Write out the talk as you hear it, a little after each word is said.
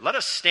Let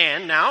us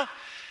stand now,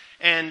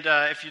 and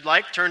if you'd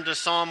like, turn to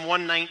Psalm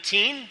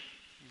 119,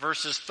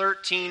 verses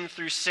 13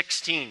 through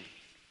 16.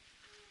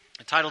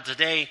 The title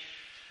today,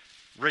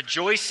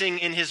 Rejoicing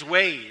in His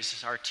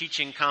Ways. Our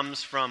teaching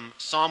comes from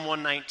Psalm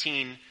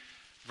 119,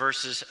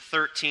 verses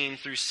 13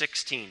 through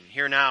 16.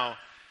 Hear now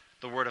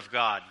the word of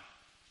God.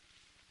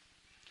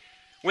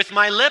 With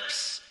my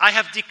lips I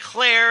have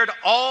declared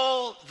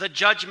all the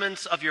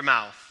judgments of your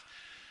mouth.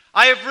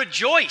 I have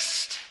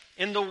rejoiced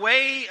in the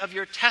way of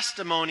your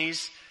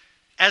testimonies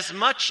as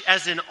much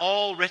as in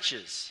all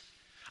riches.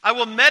 I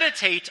will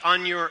meditate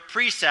on your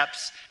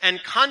precepts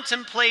and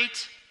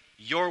contemplate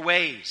your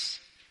ways.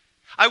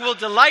 I will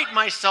delight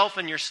myself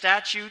in your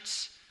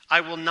statutes. I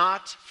will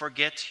not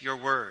forget your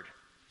word.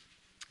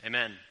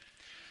 Amen.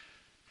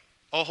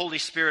 O Holy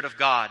Spirit of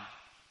God,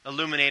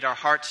 illuminate our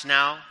hearts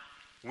now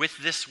with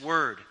this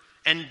word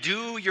and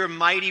do your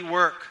mighty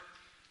work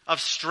of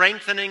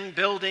strengthening,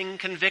 building,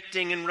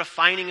 convicting, and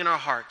refining in our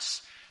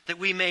hearts, that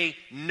we may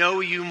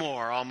know you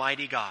more,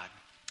 Almighty God.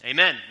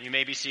 Amen. You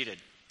may be seated.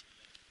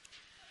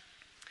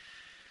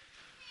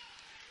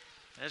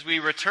 As we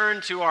return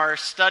to our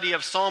study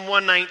of Psalm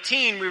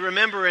 119, we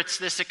remember it's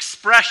this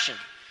expression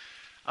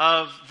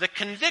of the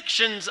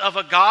convictions of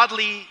a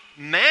godly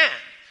man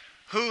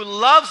who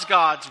loves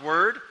God's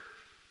word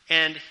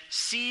and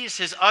sees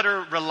his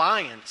utter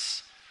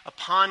reliance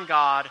upon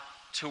God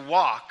to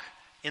walk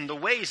in the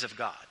ways of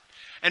God.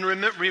 And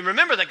we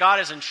remember that God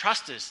has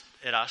entrusted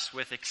us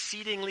with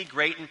exceedingly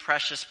great and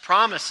precious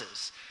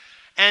promises.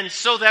 And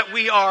so that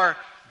we are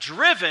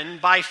driven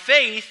by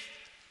faith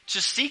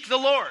to seek the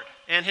Lord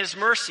and His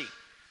mercy,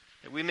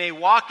 that we may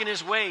walk in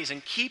His ways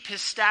and keep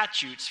His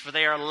statutes, for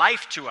they are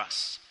life to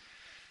us.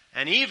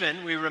 And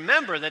even, we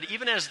remember that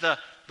even as the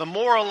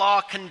moral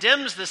law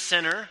condemns the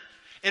sinner,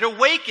 it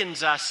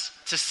awakens us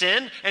to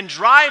sin and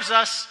drives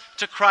us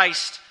to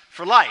Christ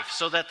for life,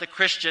 so that the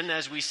Christian,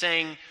 as we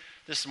sang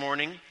this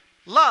morning,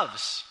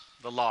 loves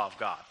the law of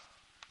God.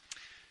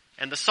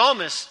 And the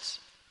psalmist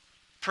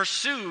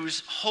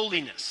pursues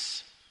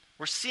holiness.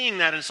 We're seeing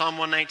that in Psalm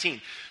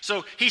 119.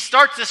 So he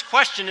starts this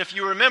question, if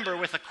you remember,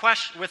 with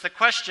a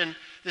question,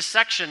 this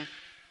section,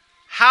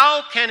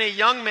 how can a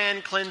young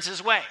man cleanse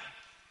his way?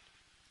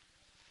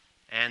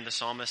 And the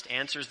psalmist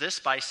answers this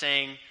by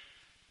saying,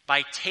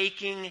 by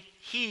taking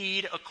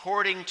heed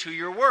according to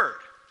your word.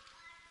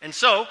 And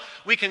so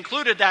we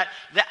concluded that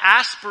the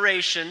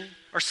aspiration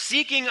or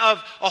seeking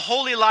of a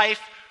holy life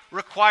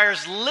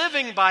requires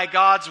living by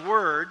God's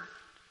word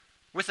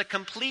with a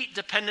complete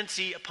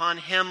dependency upon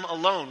Him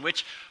alone,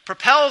 which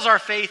propels our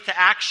faith to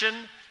action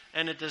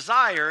and a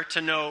desire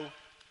to know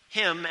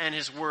Him and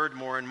His word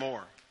more and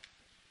more.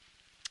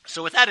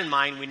 So with that in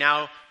mind, we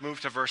now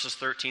move to verses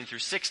 13 through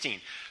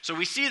 16. So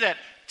we see that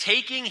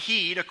taking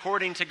heed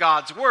according to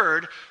God's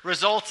word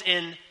results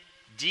in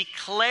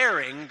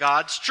declaring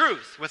God's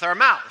truth with our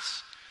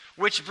mouths,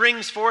 which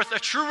brings forth a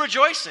true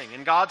rejoicing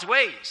in God's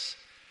ways.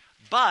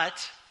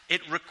 But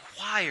it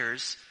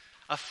requires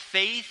a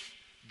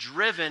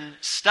faith-driven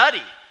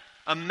study,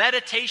 a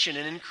meditation,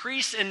 an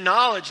increase in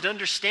knowledge and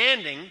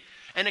understanding,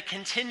 and a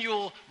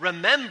continual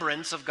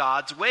remembrance of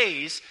God's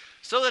ways,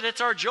 so that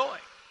it's our joy.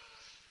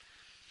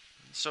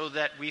 So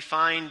that we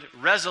find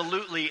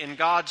resolutely in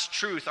God's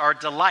truth our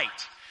delight.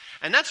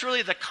 And that's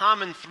really the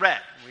common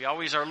thread. We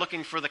always are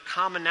looking for the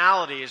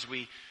commonality as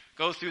we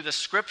go through the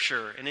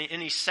scripture in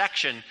any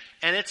section.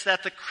 And it's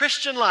that the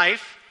Christian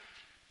life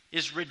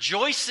is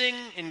rejoicing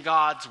in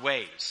God's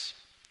ways.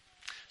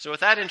 So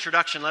with that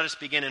introduction, let us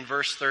begin in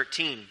verse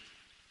 13.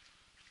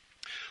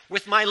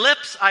 With my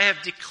lips I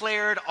have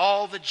declared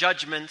all the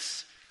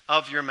judgments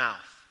of your mouth.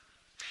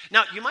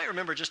 Now, you might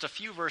remember just a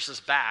few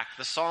verses back,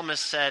 the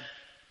psalmist said,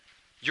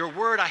 your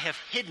word I have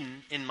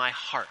hidden in my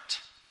heart.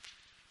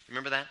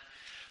 Remember that?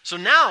 So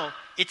now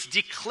it's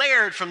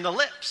declared from the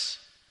lips.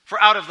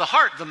 For out of the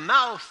heart, the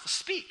mouth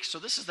speaks. So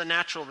this is the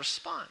natural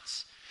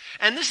response.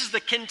 And this is the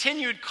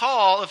continued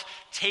call of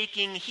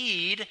taking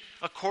heed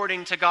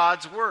according to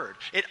God's word.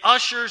 It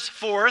ushers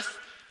forth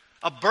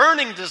a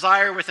burning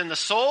desire within the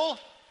soul,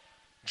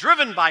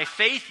 driven by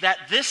faith that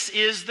this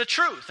is the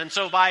truth. And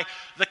so by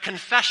the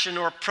confession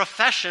or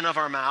profession of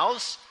our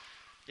mouths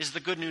is the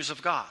good news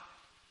of God.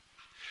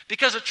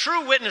 Because a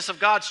true witness of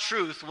God's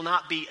truth will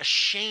not be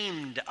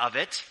ashamed of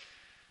it,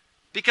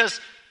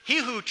 because he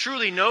who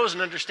truly knows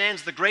and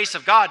understands the grace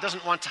of God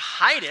doesn't want to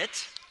hide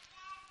it,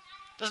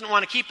 doesn't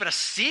want to keep it a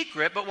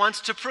secret, but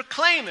wants to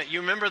proclaim it.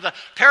 You remember the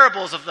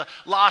parables of the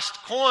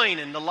lost coin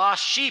and the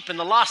lost sheep and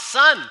the lost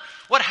son.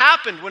 What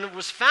happened when it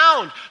was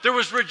found? There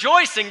was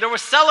rejoicing, there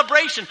was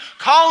celebration,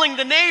 calling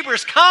the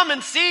neighbors, come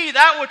and see,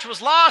 that which was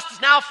lost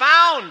is now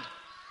found.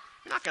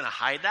 You're not going to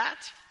hide that.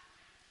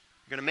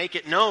 You're going to make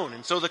it known.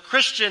 And so the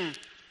Christian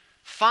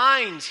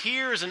finds,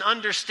 hears, and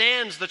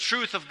understands the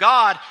truth of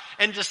God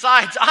and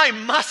decides, I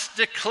must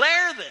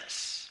declare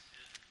this.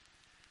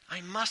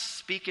 I must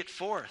speak it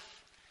forth.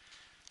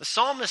 The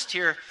psalmist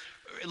here,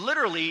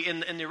 literally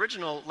in the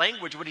original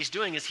language, what he's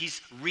doing is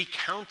he's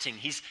recounting,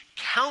 he's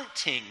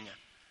counting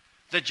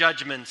the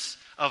judgments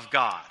of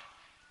God.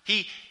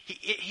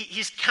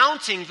 He's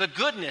counting the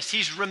goodness.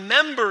 He's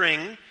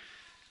remembering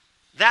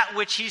that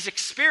which he's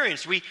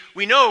experienced. We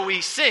know,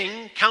 we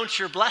sing, count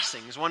your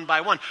blessings one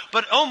by one.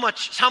 But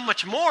how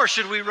much more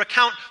should we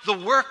recount the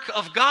work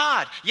of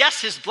God?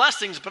 Yes, his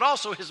blessings, but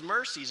also his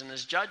mercies and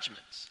his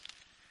judgments.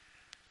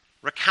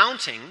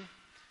 Recounting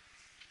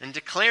and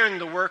declaring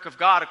the work of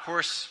God, of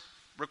course,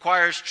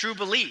 requires true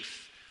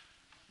belief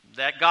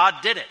that God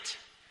did it.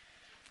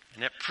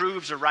 And it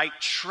proves a right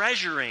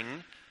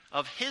treasuring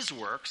of his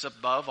works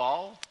above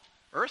all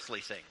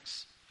earthly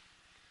things.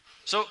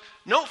 So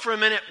note for a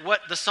minute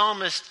what the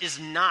psalmist is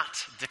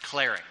not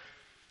declaring.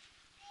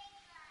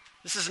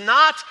 This is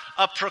not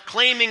a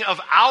proclaiming of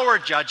our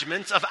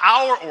judgments, of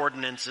our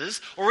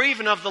ordinances, or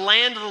even of the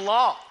land of the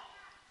law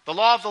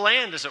of the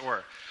land, as it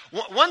were.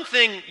 One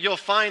thing you'll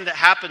find that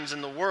happens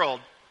in the world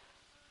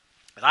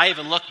that I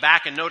even look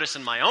back and notice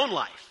in my own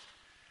life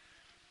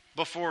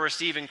before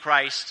receiving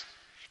Christ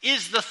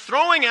is the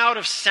throwing out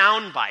of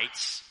sound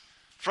bites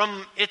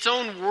from its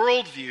own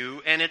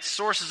worldview and its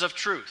sources of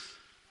truth,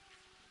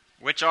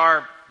 which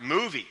are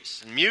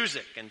movies and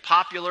music and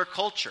popular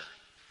culture.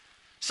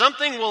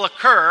 Something will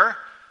occur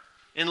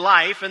in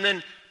life, and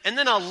then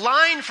a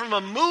line from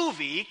a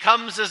movie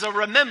comes as a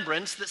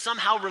remembrance that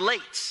somehow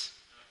relates.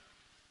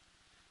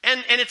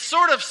 And it's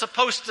sort of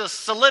supposed to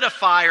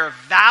solidify or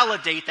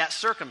validate that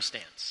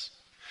circumstance.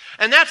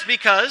 And that's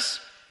because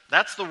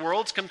that's the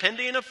world's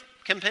compendium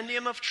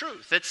of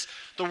truth. It's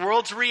the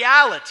world's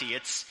reality.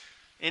 It's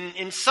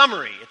in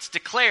summary, it's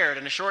declared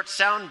in a short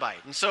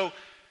soundbite. And so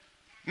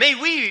may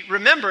we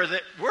remember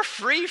that we're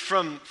free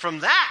from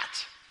that.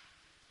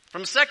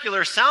 From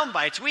secular sound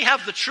bites, we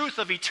have the truth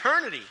of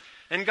eternity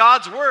in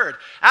God's word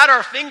at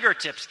our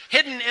fingertips,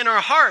 hidden in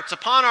our hearts,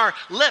 upon our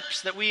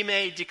lips, that we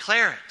may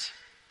declare it.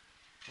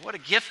 What a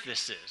gift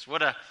this is.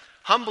 What a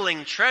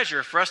humbling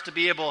treasure for us to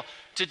be able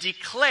to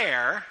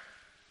declare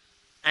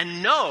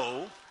and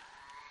know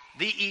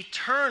the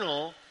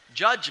eternal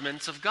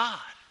judgments of God.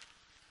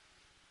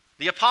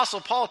 The Apostle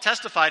Paul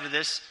testified to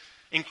this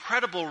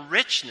incredible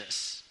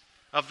richness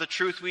of the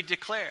truth we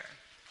declare.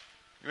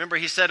 Remember,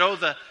 he said, "Oh,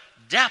 the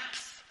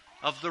depth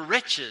of the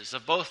riches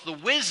of both the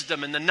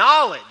wisdom and the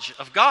knowledge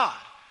of God.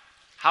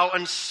 How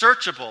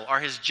unsearchable are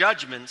his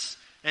judgments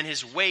and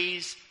his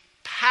ways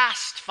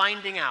past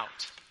finding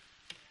out."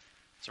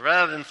 So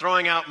rather than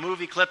throwing out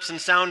movie clips and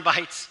sound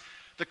bites,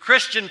 the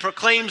Christian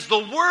proclaims the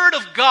Word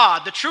of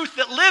God, the truth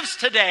that lives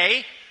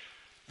today,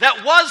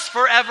 that was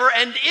forever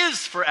and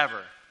is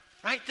forever.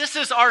 Right? This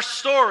is our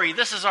story.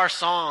 This is our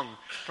song,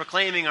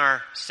 proclaiming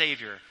our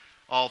Savior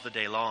all the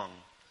day long.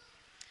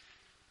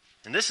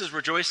 And this is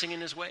rejoicing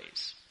in his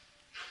ways.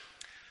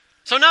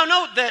 So now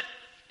note that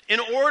in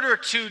order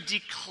to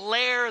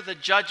declare the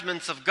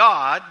judgments of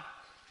God,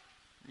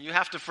 you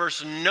have to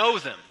first know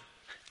them.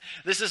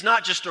 This is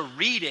not just a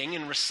reading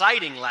and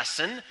reciting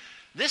lesson.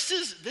 This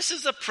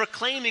is a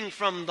proclaiming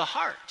from the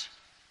heart,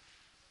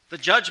 the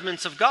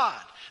judgments of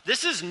God.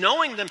 This is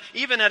knowing them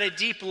even at a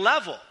deep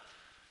level.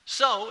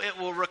 So it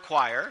will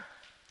require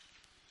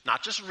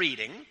not just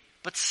reading,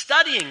 but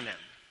studying them,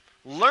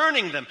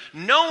 learning them,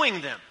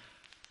 knowing them.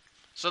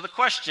 So the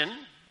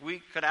question we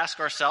could ask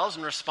ourselves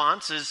in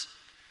response is,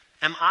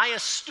 am I a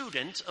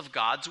student of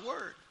God's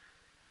Word?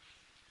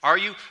 Are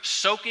you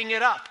soaking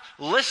it up,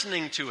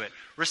 listening to it,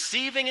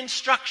 receiving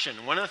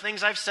instruction? One of the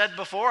things I've said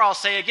before, I'll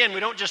say again, we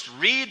don't just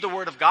read the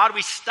Word of God,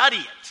 we study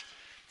it. It's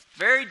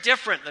very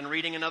different than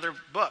reading another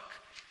book.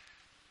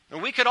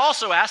 And we could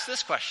also ask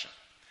this question: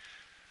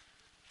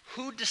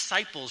 who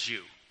disciples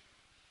you?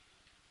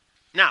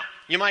 Now,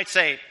 you might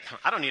say,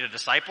 I don't need a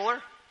discipler.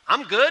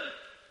 I'm good.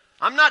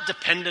 I'm not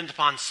dependent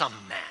upon some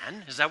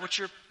man. Is that what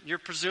you're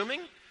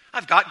presuming?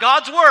 I've got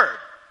God's Word.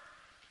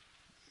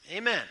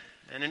 Amen.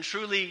 And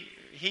truly,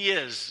 he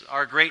is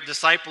our great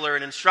discipler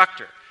and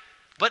instructor.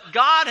 But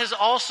God has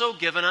also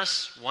given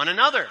us one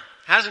another,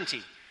 hasn't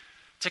he?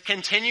 To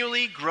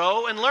continually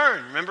grow and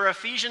learn. Remember,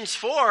 Ephesians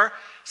 4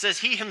 says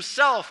he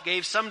himself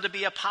gave some to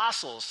be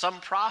apostles,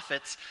 some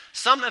prophets,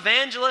 some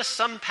evangelists,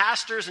 some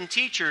pastors and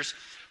teachers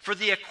for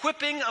the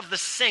equipping of the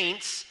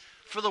saints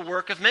for the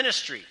work of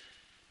ministry.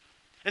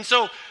 And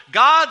so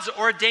God's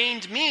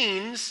ordained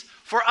means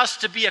for us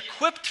to be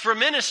equipped for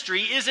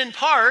ministry is in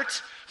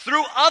part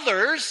through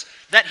others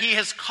that he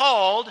has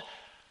called,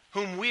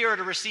 whom we are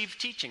to receive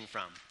teaching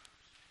from.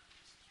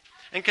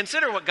 And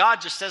consider what God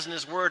just says in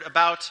his word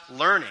about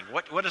learning.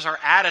 What is our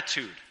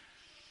attitude?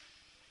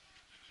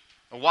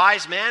 A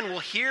wise man will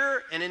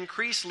hear and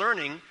increase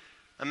learning.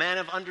 A man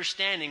of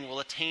understanding will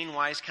attain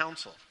wise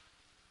counsel.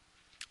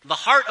 The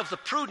heart of the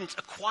prudent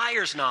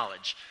acquires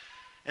knowledge,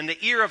 and the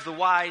ear of the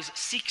wise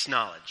seeks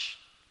knowledge.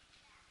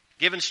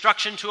 Give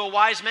instruction to a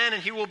wise man,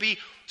 and he will be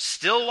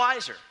still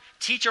wiser.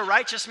 Teach a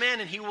righteous man,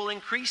 and he will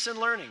increase in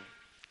learning.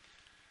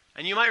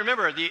 And you might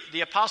remember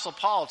the Apostle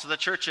Paul to the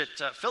church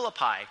at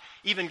Philippi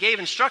even gave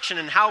instruction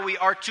in how we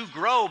are to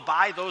grow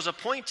by those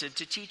appointed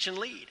to teach and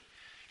lead.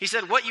 He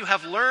said, what you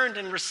have learned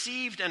and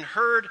received and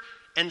heard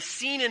and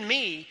seen in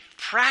me,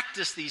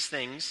 practice these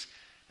things,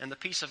 and the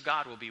peace of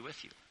God will be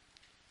with you.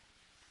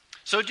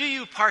 So do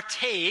you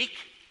partake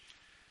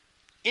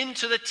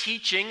into the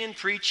teaching and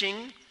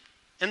preaching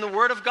in the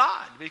Word of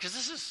God, because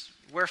this is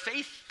where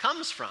faith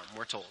comes from,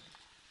 we're told.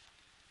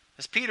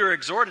 As Peter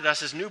exhorted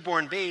us as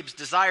newborn babes,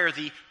 desire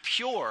the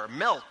pure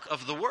milk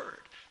of the Word,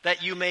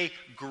 that you may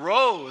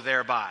grow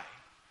thereby,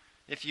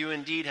 if you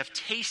indeed have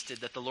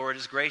tasted that the Lord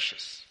is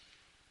gracious.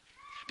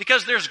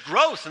 Because there's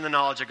growth in the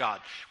knowledge of God.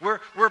 We're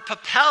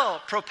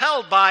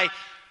propelled by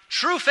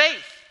true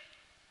faith,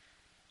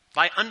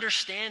 by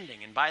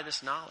understanding and by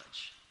this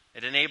knowledge.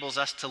 It enables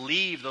us to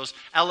leave those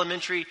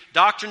elementary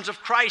doctrines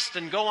of Christ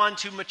and go on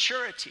to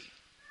maturity.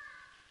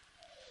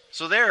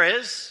 So there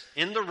is,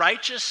 in the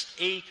righteous,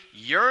 a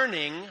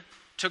yearning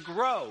to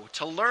grow,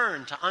 to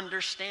learn, to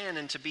understand,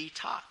 and to be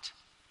taught.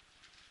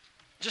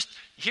 Just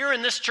here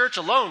in this church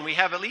alone, we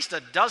have at least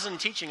a dozen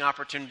teaching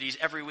opportunities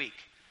every week.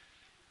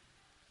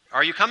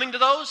 Are you coming to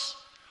those?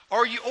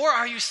 Or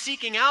are you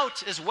seeking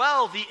out as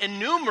well the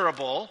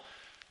innumerable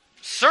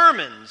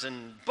sermons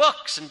and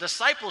books and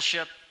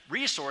discipleship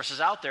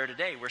resources out there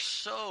today? We're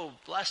so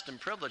blessed and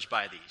privileged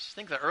by these. I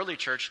think the early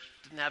church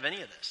didn't have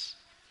any of this.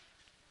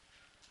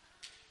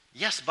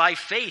 Yes, by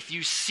faith,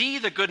 you see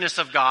the goodness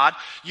of God.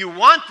 You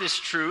want this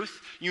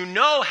truth. You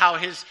know how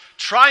his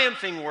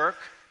triumphing work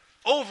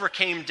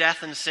overcame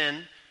death and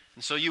sin,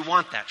 and so you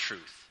want that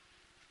truth.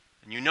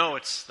 And you know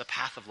it's the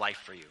path of life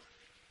for you.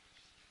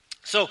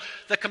 So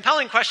the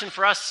compelling question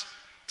for us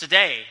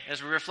today,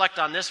 as we reflect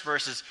on this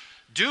verse, is,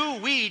 do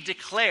we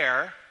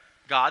declare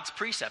God's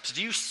precepts?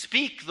 Do you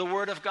speak the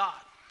word of God?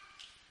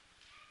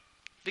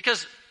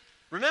 Because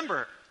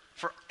remember,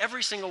 for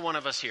every single one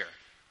of us here,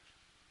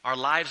 our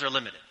lives are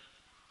limited.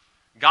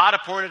 God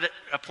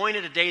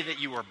appointed a day that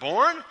you were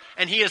born,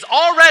 and he has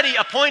already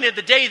appointed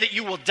the day that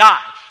you will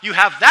die. You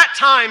have that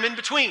time in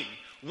between.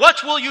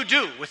 What will you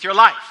do with your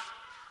life?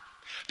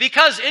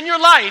 Because in your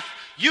life,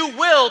 you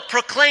will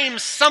proclaim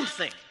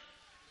something.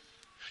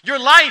 Your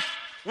life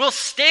will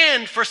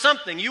stand for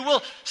something. You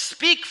will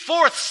speak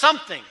forth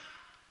something.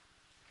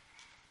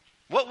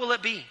 What will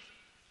it be?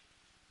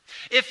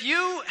 If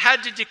you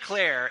had to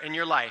declare in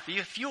your life,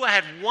 if you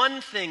had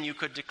one thing you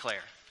could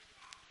declare,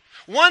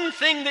 one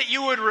thing that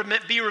you would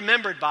be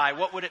remembered by,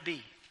 what would it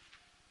be?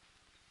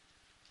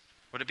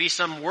 Would it be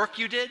some work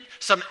you did?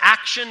 Some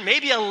action?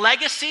 Maybe a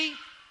legacy?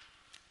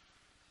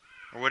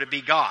 Or would it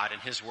be God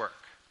and his work?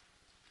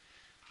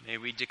 May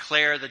we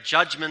declare the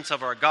judgments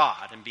of our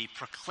God and be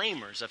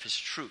proclaimers of his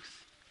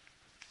truth.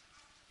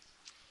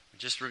 We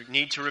just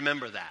need to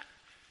remember that.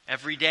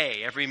 Every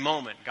day, every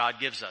moment, God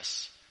gives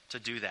us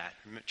to do that.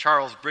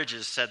 Charles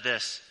Bridges said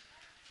this: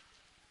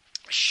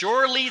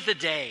 "Surely the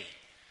day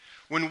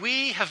when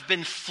we have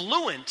been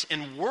fluent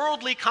in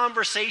worldly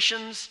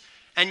conversations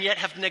and yet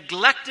have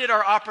neglected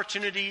our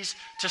opportunities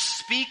to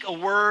speak a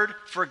word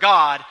for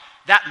God,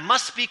 that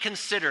must be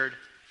considered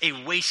a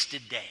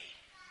wasted day."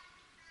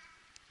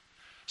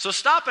 So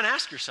stop and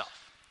ask yourself,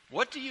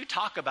 what do you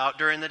talk about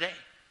during the day?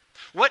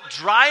 What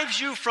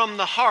drives you from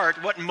the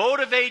heart? What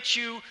motivates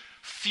you,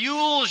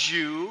 fuels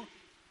you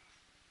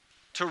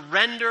to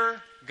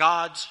render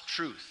God's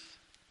truth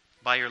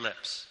by your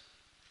lips?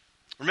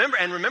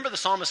 Remember the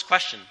psalmist's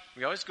question.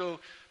 We always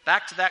go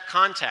back to that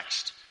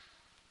context.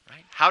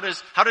 Right? How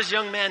does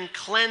young man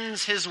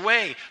cleanse his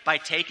way? By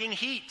taking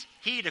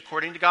heed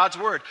according to God's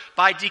word.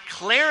 By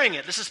declaring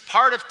it. This is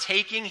part of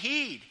taking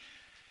heed.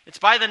 It's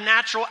by the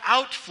natural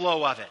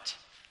outflow of it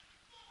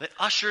that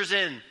ushers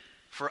in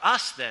for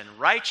us then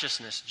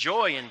righteousness,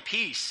 joy, and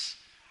peace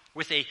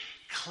with a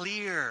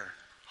clear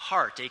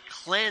heart, a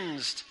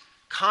cleansed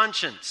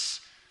conscience,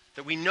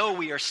 that we know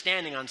we are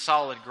standing on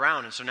solid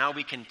ground, and so now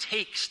we can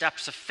take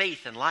steps of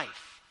faith in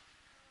life.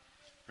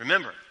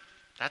 Remember,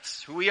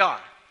 that's who we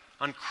are.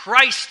 On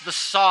Christ, the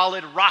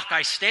solid rock,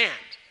 I stand.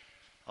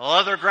 All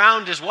other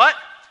ground is what?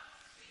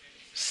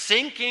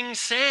 Sinking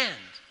sand.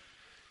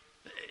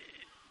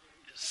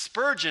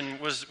 Spurgeon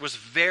was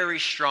very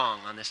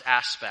strong on this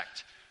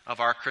aspect of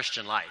our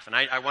Christian life. And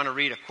I want to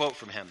read a quote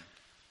from him.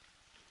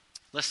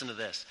 Listen to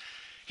this.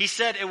 He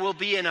said, "It will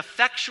be an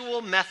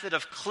effectual method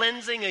of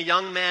cleansing a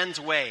young man's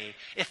way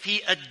if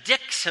he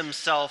addicts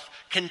himself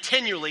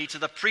continually to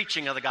the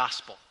preaching of the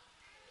gospel.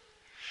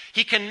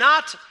 He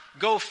cannot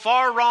go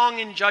far wrong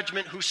in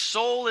judgment whose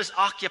soul is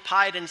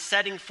occupied in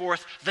setting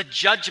forth the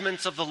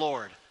judgments of the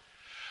Lord.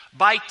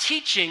 By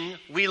teaching,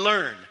 we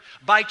learn.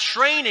 By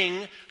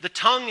training the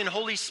tongue in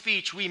holy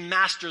speech, we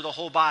master the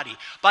whole body.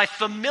 By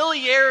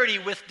familiarity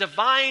with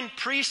divine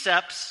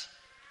precepts,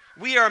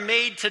 we are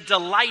made to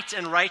delight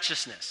in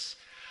righteousness.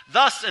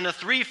 Thus, in a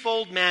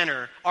threefold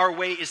manner, our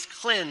way is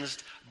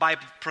cleansed by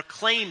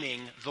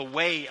proclaiming the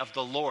way of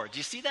the Lord." Do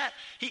you see that?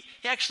 He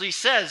actually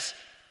says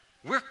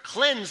we're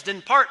cleansed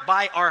in part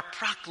by our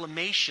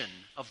proclamation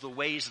of the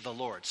ways of the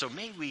Lord. So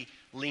may we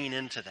lean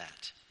into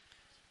that.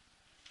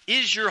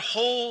 Is your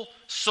whole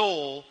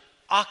soul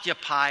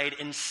occupied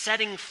in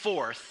setting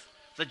forth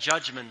the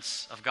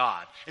judgments of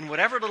God in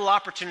whatever little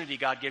opportunity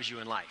God gives you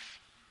in life?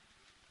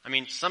 I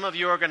mean, some of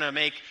you are going to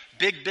make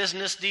big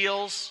business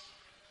deals.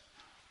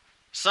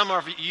 Some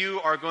of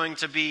you are going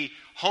to be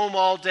home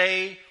all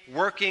day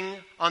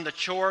working on the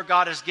chore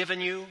God has given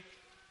you.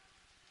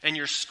 and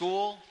your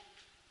school,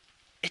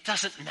 it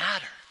doesn't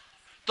matter.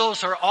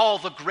 Those are all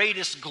the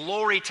greatest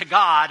glory to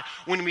God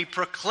when we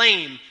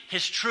proclaim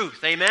His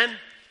truth. Amen?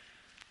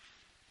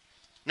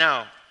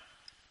 Now,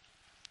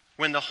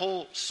 when the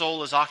whole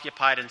soul is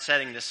occupied in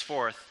setting this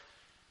forth,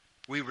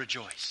 we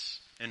rejoice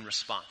in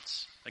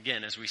response.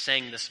 Again, as we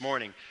sang this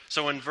morning.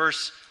 So in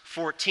verse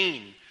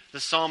 14, the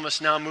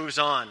psalmist now moves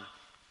on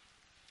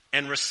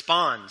and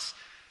responds,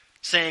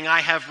 saying,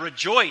 I have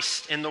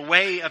rejoiced in the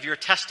way of your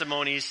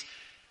testimonies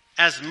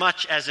as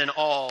much as in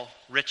all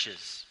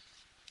riches.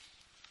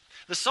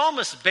 The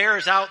psalmist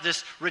bears out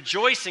this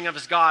rejoicing of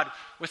his God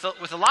with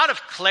a lot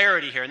of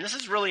clarity here, and this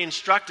is really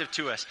instructive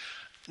to us.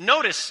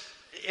 Notice,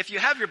 if you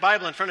have your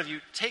Bible in front of you,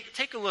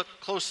 take a look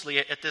closely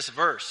at this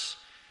verse,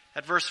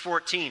 at verse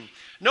 14.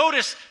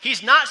 Notice,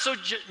 he's not so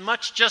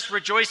much just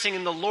rejoicing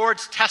in the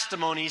Lord's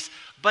testimonies,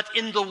 but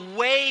in the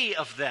way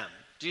of them.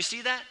 Do you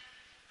see that?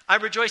 I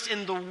rejoice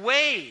in the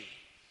way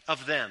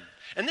of them.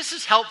 And this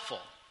is helpful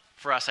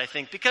for us, I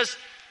think, because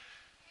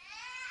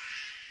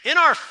in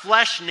our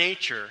flesh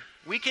nature,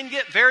 we can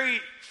get very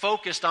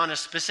focused on a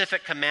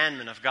specific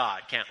commandment of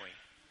God, can't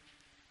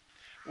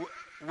we?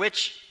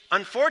 Which,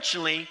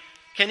 unfortunately,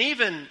 can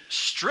even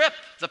strip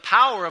the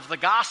power of the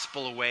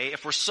gospel away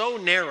if we're so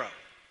narrow,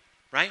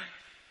 right?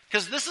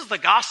 Because this is the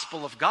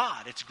gospel of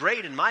God. It's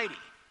great and mighty.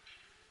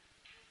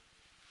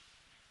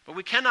 But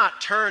we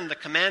cannot turn the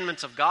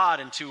commandments of God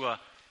into a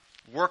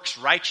works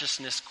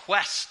righteousness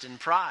quest and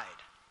pride.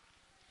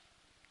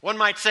 One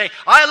might say,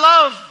 I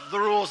love the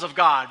rules of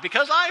God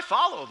because I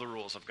follow the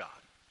rules of God.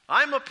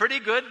 I'm a pretty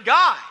good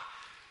guy.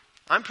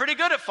 I'm pretty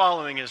good at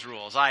following His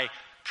rules. I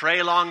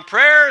pray long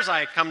prayers.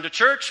 I come to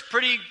church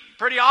pretty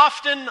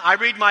often. I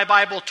read my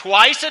Bible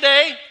twice a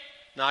day,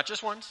 not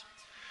just once.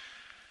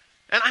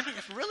 And I'm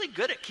really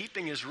good at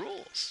keeping His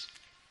rules.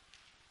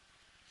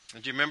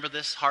 And do you remember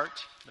this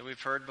heart that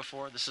we've heard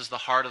before? This is the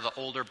heart of the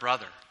older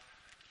brother,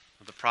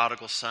 of the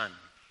prodigal son.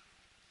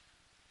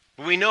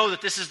 But we know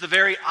that this is the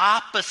very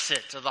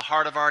opposite of the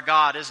heart of our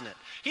God, isn't it?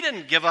 He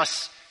didn't give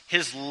us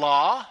His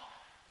law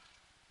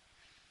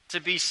to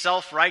be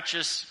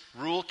self-righteous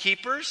rule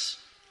keepers.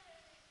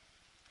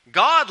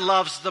 God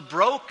loves the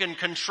broken,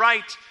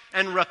 contrite,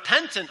 and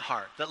repentant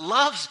heart that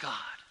loves God.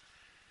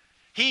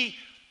 He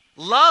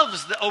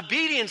loves the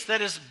obedience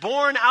that is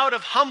born out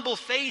of humble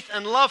faith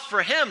and love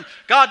for Him.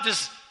 God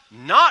does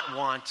not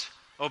want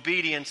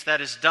obedience that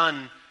is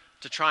done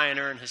to try and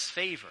earn His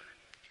favor.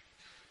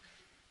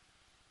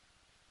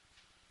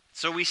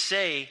 So we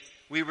say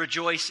we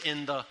rejoice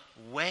in the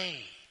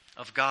way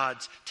of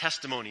God's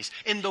testimonies,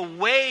 in the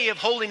way of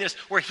holiness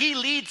where He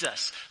leads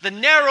us, the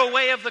narrow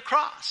way of the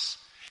cross,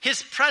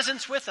 His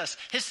presence with us,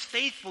 His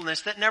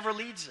faithfulness that never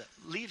leaves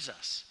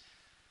us,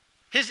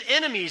 His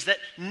enemies that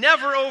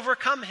never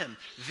overcome Him.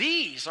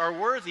 These are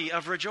worthy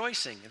of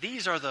rejoicing.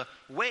 These are the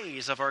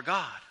ways of our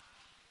God.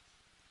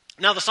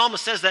 Now the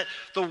psalmist says that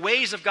the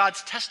ways of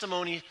God's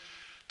testimonies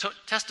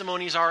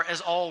are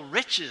as all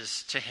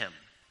riches to Him,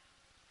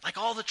 like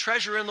all the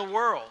treasure in the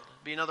world,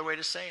 would be another way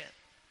to say it.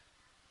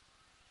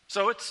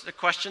 So it's a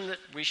question that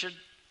we should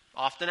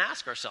often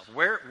ask ourselves.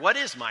 What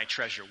is my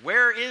treasure?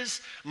 Where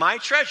is my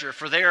treasure?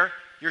 For there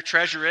your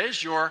treasure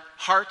is, your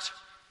heart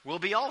will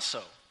be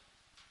also.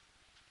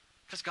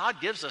 Because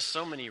God gives us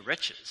so many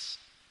riches.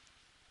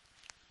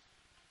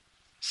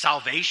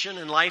 Salvation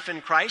and life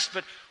in Christ,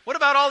 but what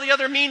about all the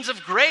other means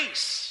of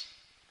grace?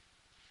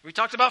 We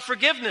talked about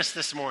forgiveness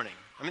this morning.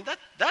 I mean,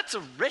 that's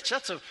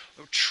a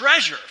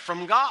treasure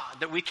from God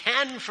that we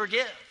can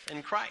forgive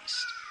in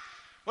Christ.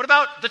 What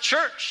about the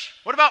church?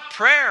 What about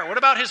prayer? What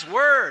about His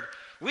Word?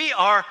 We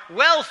are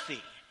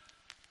wealthy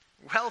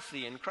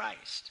in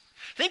Christ.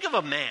 Think of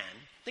a man.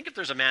 Think if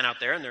there's a man out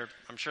there, and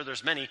I'm sure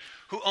there's many,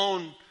 who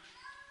own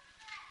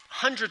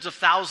hundreds of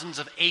thousands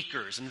of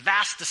acres and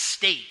vast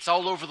estates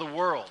all over the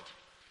world.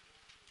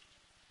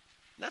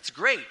 That's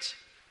great.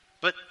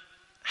 But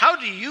how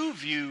do you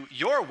view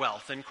your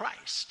wealth in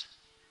Christ?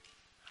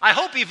 I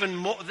hope even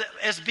more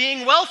as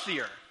being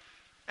wealthier,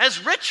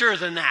 as richer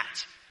than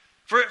that.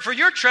 For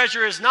your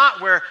treasure is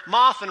not where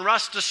moth and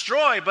rust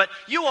destroy, but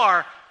you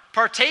are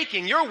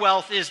partaking. Your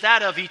wealth is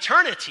that of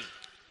eternity.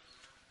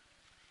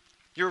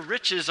 Your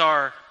riches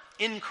are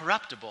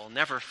incorruptible,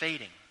 never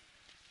fading.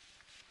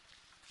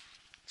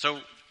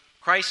 So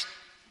Christ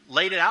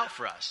laid it out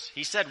for us.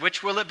 He said,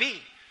 which will it be?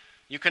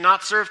 You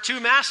cannot serve two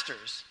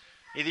masters.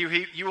 Either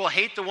you will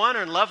hate the one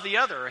and love the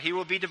other, or he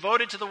will be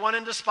devoted to the one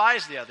and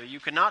despise the other. You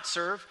cannot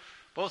serve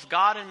both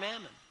God and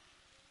mammon.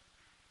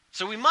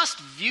 So we must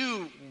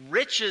view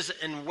riches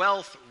and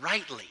wealth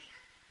rightly.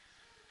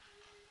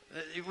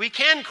 We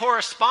can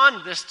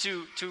correspond this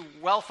to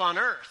wealth on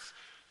earth,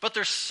 but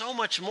there's so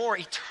much more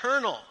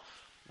eternal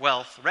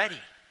wealth ready.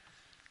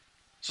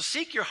 So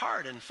seek your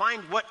heart and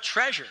find what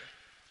treasure.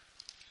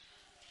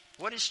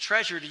 What is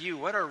treasure to you?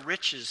 What are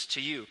riches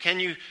to you? Can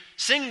you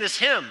sing this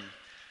hymn?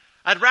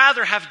 I'd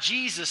rather have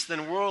Jesus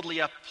than worldly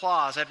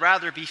applause. I'd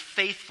rather be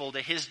faithful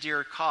to His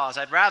dear cause.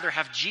 I'd rather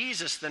have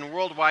Jesus than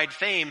worldwide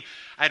fame.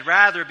 I'd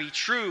rather be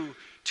true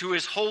to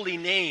His holy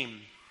name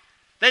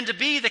Than to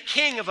be the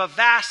king of a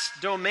vast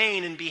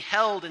domain and be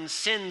held in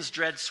sin's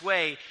dread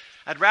sway.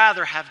 I'd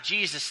rather have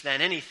Jesus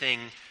than anything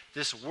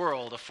this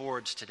world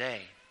affords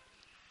today.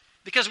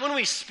 Because when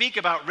we speak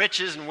about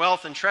riches and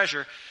wealth and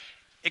treasure,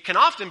 it can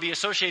often be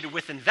associated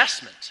with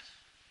investment,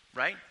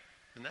 right?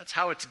 And that's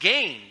how it's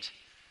gained.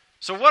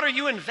 So what are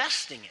you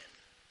investing in?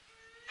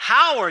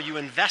 How are you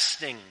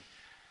investing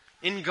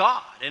in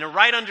God, in a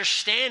right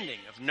understanding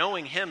of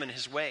knowing Him and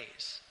His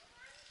ways?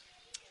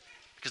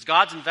 Because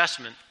God's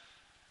investment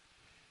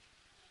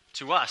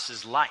to us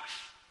is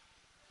life.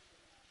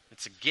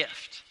 It's a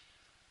gift.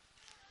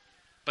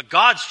 But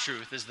God's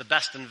truth is the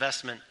best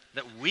investment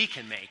that we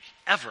can make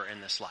ever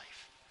in this life.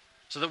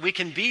 So that we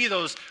can be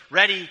those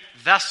ready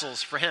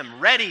vessels for Him,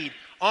 ready,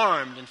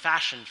 armed, and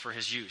fashioned for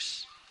His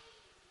use.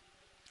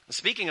 And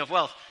speaking of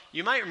wealth,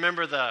 you might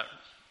remember the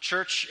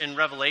church in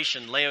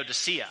Revelation,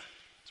 Laodicea.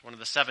 It's one of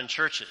the 7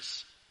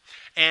 churches.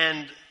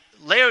 And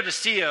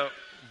Laodicea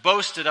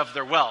boasted of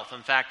their wealth.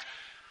 In fact,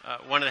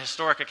 one of the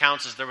historic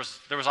accounts is there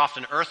was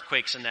often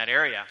earthquakes in that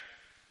area.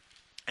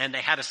 And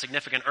they had a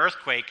significant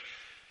earthquake.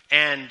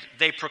 And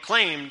they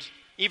proclaimed,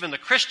 even the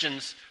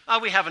Christians,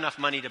 we have enough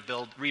money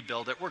to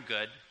rebuild it. We're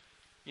good.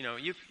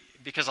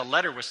 Because a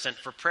letter was sent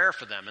for prayer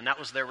for them. And that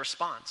was their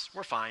response.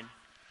 We're fine.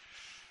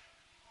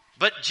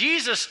 But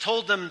Jesus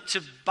told them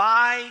to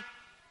buy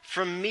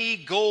from me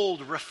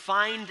gold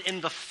refined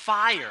in the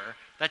fire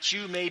that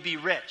you may be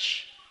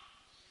rich.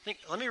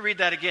 Let me read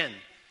that again.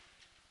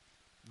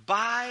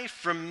 Buy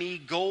from me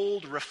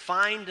gold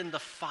refined in the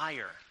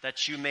fire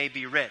that you may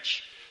be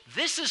rich.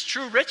 This is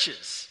true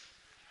riches.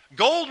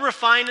 Gold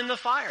refined in the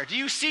fire. Do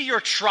you see your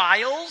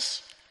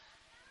trials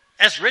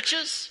as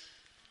riches?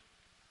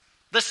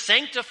 The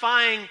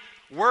sanctifying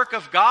work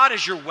of God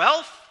as your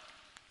wealth?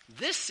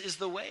 This is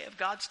the way of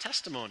God's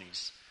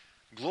testimonies.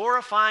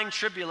 Glorifying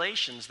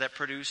tribulations that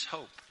produce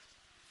hope.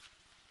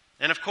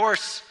 And of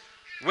course,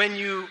 when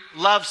you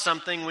love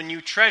something, when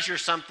you treasure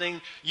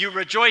something, you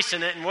rejoice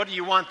in it. And what do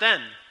you want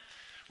then?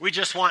 We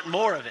just want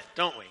more of it,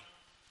 don't we?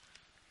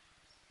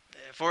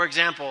 For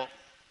example,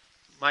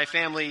 my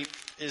family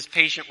is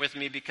patient with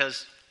me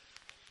because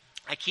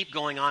I keep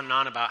going on and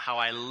on about how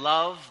I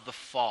love the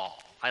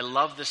fall. I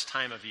love this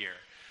time of year.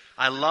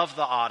 I love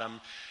the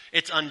autumn.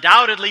 It's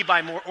undoubtedly,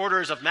 by more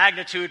orders of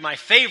magnitude, my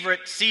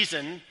favorite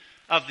season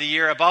of the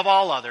year above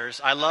all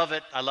others. I love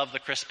it. I love the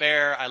crisp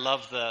air. I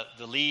love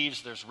the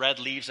leaves. There's red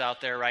leaves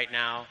out there right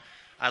now.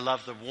 I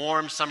love the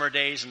warm summer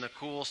days and the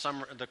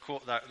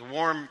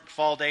warm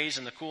fall days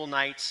and the cool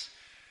nights.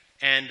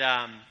 And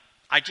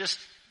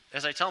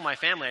as I tell my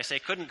family, I say,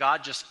 couldn't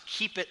God just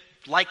keep it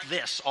like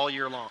this all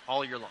year long?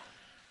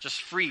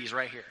 Just freeze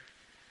right here.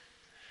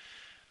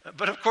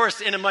 But of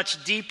course, in a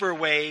much deeper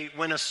way,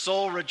 when a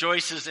soul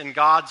rejoices in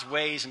God's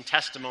ways and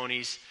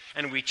testimonies,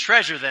 and we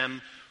treasure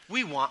them,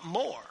 we want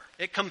more.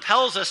 It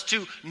compels us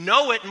to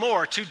know it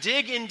more, to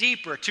dig in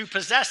deeper, to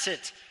possess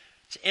it,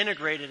 to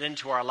integrate it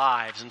into our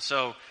lives. And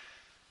so,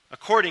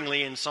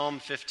 accordingly, in Psalm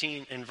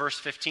 15, in verse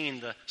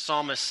 15, the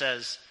psalmist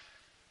says,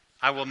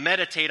 I will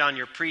meditate on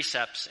your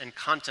precepts and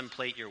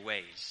contemplate your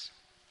ways.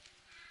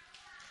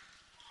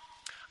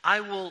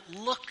 I will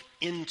look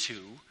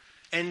into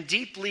and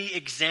deeply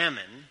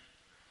examine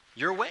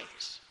your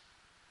ways.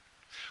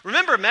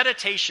 Remember,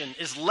 meditation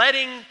is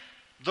letting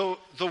the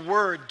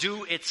word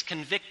do its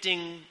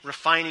convicting,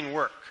 refining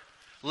work.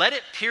 Let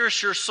it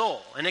pierce your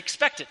soul and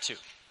expect it to.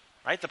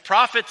 Right? The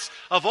prophets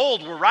of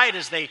old were right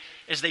as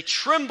they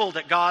trembled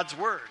at God's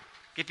word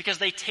because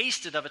they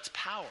tasted of its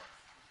power.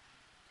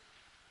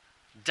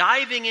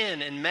 Diving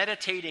in and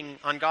meditating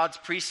on God's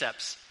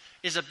precepts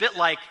is a bit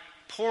like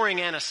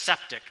pouring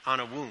antiseptic on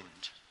a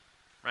wound,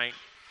 right?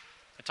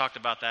 I talked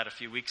about that a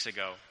few weeks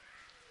ago.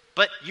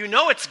 But you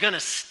know it's going to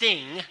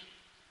sting,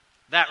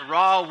 that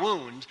raw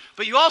wound,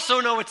 but you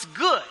also know it's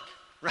good,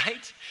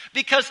 right?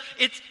 Because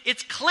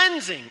it's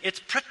cleansing, it's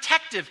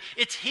protective,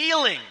 it's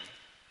healing.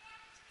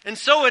 And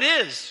so it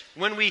is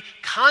when we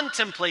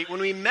contemplate,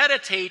 when we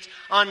meditate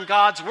on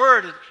God's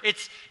word,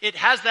 it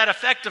has that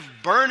effect of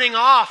burning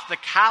off the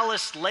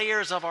calloused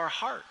layers of our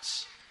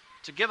hearts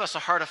to give us a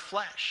heart of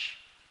flesh.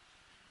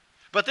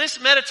 But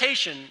this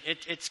meditation,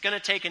 it's going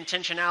to take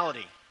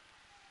intentionality,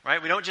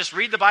 right? We don't just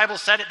read the Bible,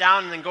 set it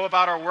down, and then go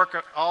about our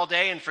work all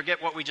day and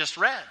forget what we just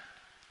read.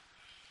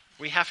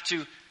 We have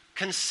to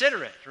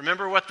consider it.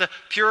 Remember what the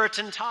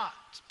Puritans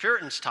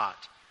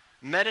taught.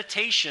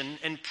 Meditation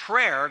and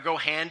prayer go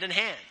hand in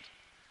hand.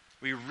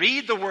 We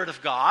read the Word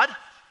of God,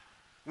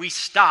 we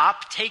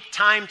stop, take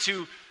time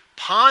to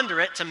ponder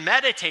it, to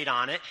meditate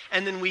on it,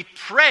 and then we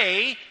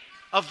pray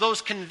of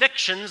those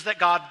convictions that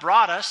God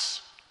brought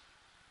us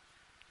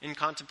in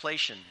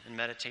contemplation and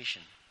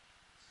meditation.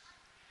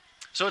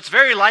 So it's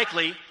very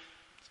likely,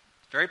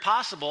 very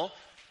possible,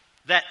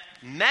 that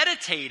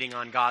meditating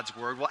on God's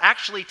Word will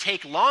actually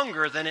take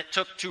longer than it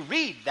took to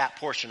read that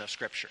portion of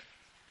Scripture.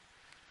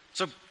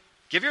 So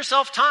give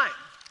yourself time.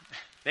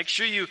 Make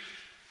sure you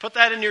put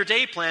that in your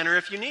day planner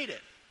if you need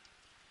it.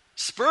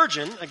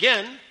 Spurgeon,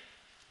 again,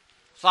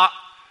 thought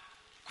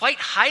quite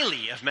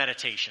highly of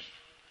meditation.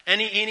 And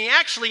he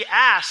actually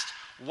asked,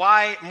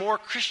 why more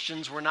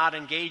Christians were not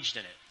engaged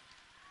in it.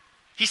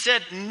 He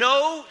said,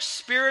 no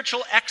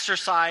spiritual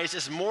exercise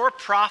is more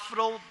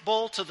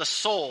profitable to the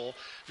soul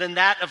than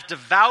that of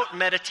devout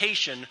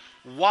meditation.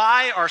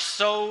 Why are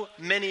so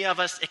many of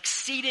us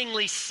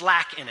exceedingly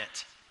slack in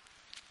it?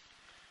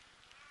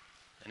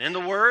 And in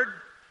the Word,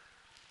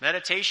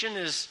 meditation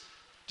is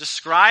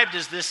described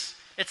as this,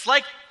 it's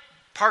like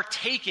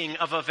partaking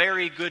of a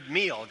very good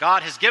meal.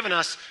 God has given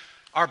us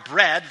our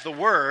bread, the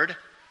Word.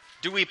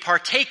 Do we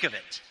partake of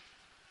it?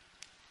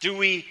 Do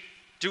we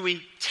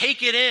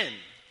take it in,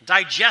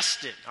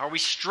 digest it? Are we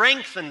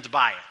strengthened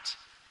by it?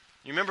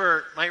 You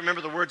might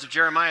remember the words of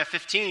Jeremiah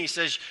 15. He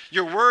says,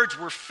 your words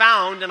were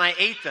found and I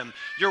ate them.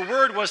 Your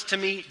word was to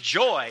me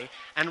joy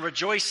and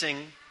rejoicing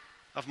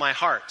of my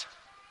heart.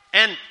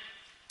 And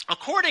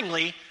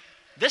accordingly,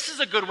 this is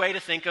a good way to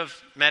think of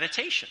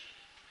meditation.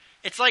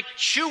 It's like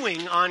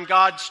chewing on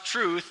God's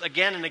truth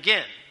again and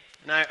again.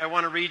 And I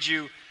want to read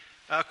you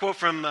a quote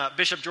from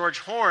Bishop George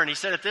Horne. He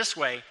said it this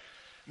way: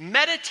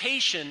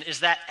 meditation is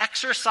that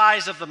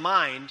exercise of the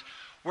mind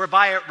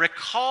whereby it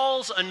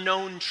recalls a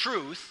known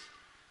truth,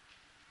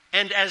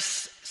 and as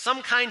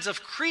some kinds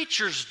of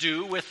creatures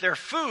do with their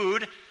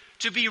food,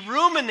 to be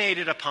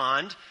ruminated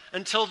upon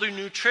until the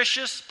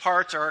nutritious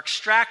parts are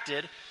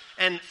extracted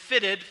and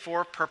fitted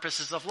for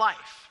purposes of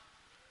life.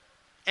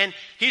 And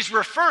he's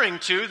referring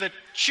to the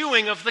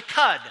chewing of the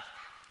cud,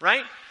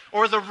 right?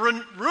 Or the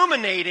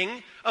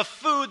ruminating of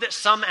food that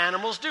some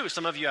animals do.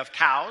 Some of you have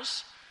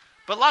cows,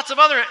 but lots of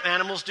other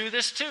animals do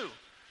this too.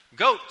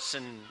 Goats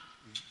and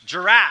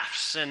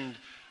giraffes and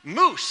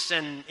moose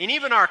and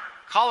even our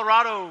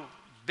Colorado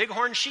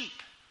bighorn sheep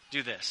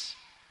do this.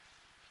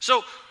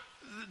 So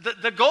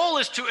the goal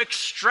is to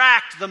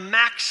extract the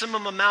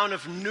maximum amount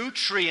of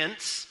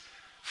nutrients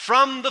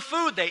from the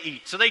food they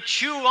eat. So they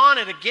chew on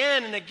it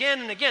again and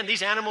again and again.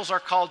 These animals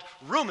are called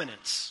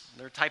ruminants.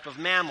 They're a type of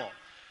mammal.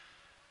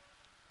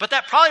 But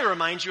that probably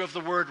reminds you of the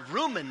word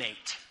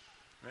ruminate,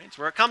 right? It's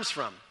where it comes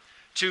from.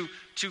 To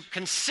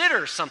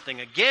consider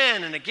something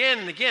again and again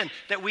and again,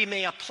 that we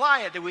may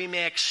apply it, that we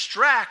may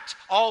extract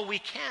all we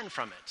can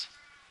from it.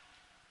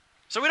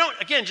 So we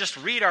don't, again, just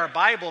read our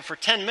Bible for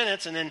 10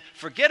 minutes and then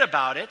forget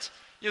about it.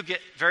 You'll get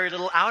very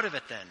little out of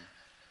it then.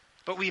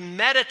 But we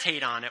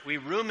meditate on it, we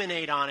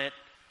ruminate on it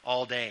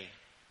all day.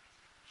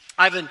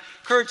 I've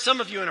encouraged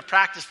some of you in a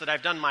practice that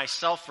I've done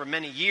myself for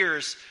many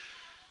years.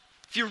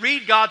 If you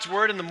read God's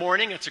Word in the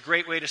morning, it's a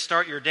great way to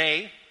start your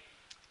day.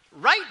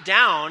 Write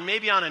down,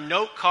 maybe on a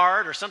note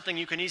card or something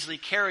you can easily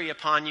carry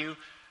upon you,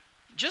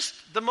 just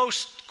the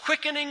most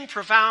quickening,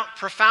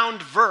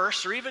 profound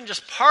verse, or even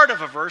just part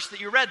of a verse that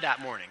you read that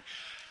morning.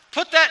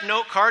 Put that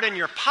note card in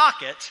your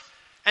pocket,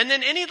 and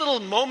then any little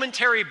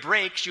momentary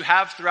breaks you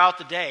have throughout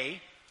the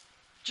day,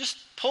 just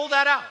pull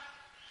that out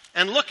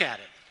and look at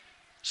it,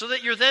 so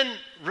that you're then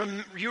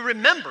you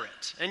remember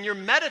it, and you're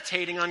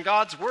meditating on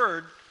God's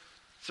Word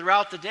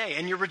throughout the day,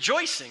 and you're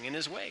rejoicing in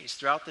His ways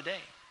throughout the day.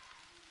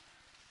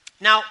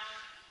 Now,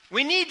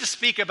 we need to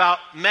speak about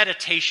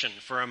meditation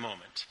for a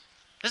moment.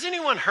 Has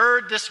anyone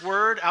heard this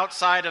word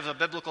outside of a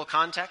biblical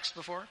context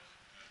before?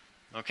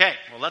 Okay,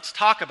 well, let's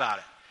talk about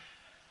it.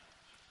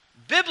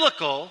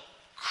 Biblical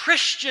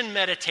Christian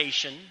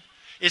meditation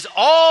is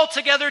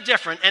altogether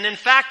different, and in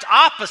fact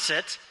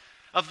opposite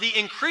of the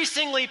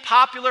increasingly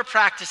popular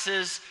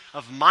practices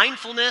of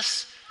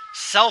mindfulness,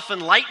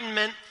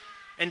 self-enlightenment,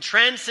 and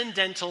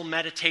transcendental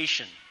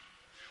meditation,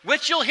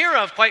 which you'll hear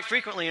of quite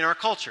frequently in our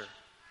culture.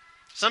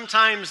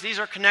 Sometimes these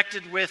are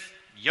connected with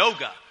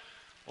yoga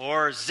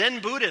or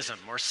Zen Buddhism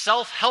or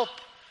self-help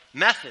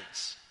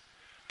methods.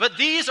 But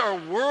these are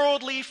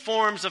worldly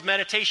forms of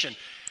meditation.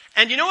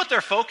 And you know what their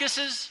focus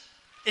is?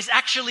 Is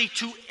actually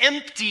to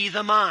empty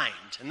the mind.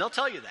 And they'll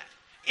tell you that.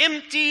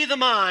 Empty the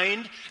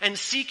mind and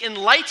seek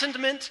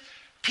enlightenment,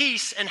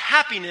 peace, and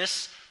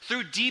happiness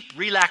through deep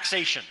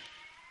relaxation.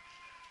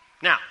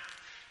 Now,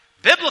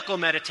 biblical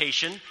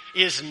meditation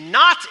is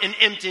not an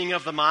emptying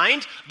of the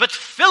mind, but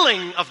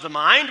filling of the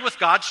mind with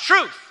God's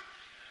truth.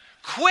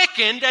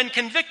 Quickened and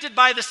convicted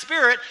by the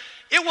Spirit,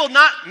 it will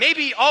not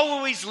maybe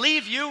always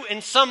leave you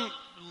in some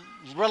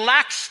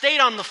relaxed state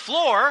on the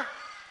floor,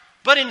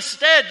 but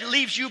instead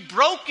leaves you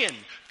broken,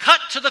 cut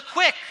to the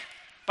quick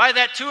by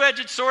that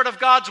two-edged sword of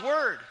God's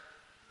Word.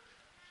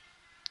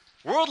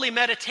 Worldly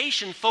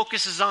meditation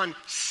focuses on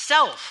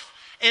self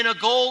and a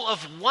goal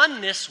of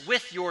oneness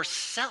with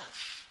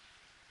yourself.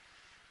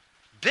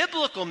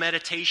 Biblical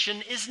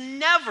meditation is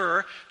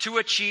never to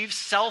achieve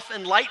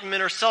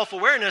self-enlightenment or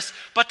self-awareness,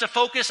 but to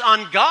focus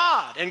on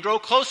God and grow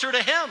closer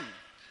to Him.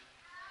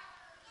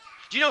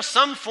 Do you know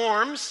some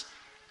forms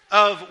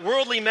of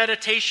worldly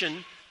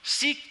meditation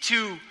seek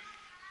to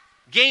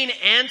gain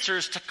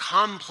answers to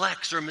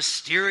complex or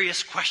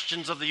mysterious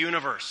questions of the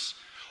universe,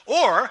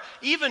 or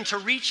even to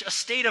reach a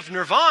state of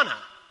nirvana,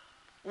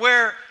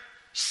 where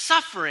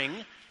suffering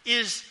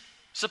is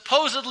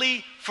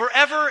supposedly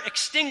forever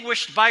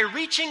extinguished by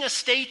reaching a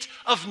state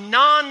of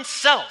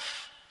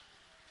non-self.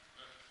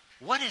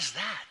 What is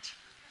that?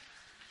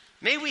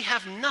 May we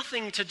have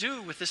nothing to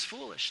do with this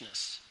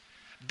foolishness.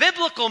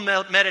 Biblical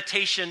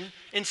meditation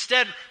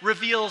instead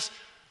reveals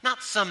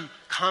not some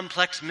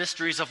complex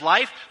mysteries of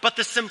life, but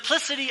the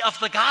simplicity of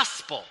the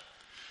gospel.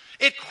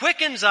 It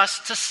quickens us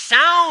to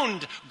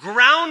sound,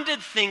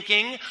 grounded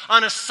thinking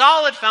on a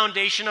solid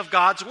foundation of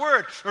God's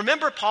word.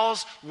 Remember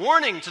Paul's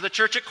warning to the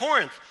church at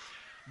Corinth.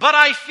 But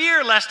I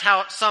fear lest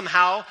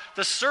somehow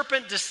the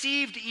serpent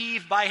deceived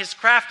Eve by his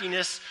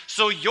craftiness,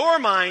 so your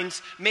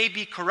minds may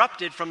be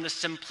corrupted from the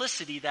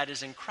simplicity that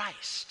is in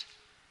Christ.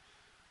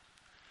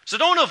 So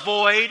don't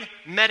avoid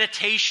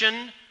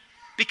meditation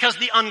because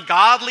the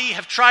ungodly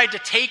have tried to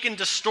take and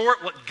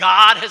distort what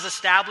God has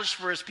established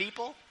for his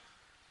people.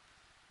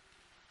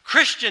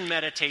 Christian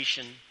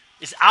meditation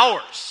is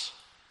ours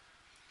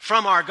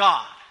from our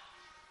God.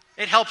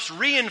 It helps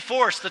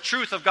reinforce the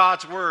truth of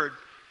God's word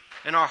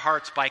in our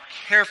hearts by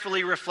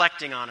carefully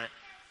reflecting on it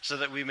so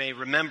that we may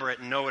remember it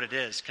and know what it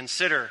is.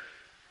 Consider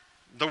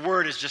the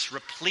word is just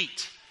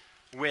replete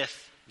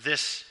with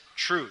this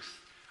truth.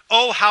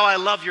 Oh, how I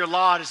love your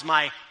law. It is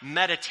my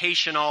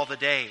meditation all the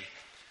day.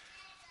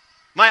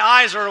 My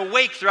eyes are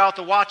awake throughout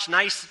the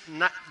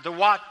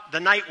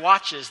night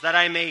watches that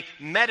I may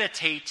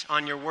meditate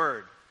on your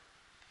word.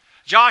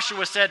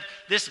 Joshua said,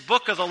 this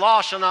book of the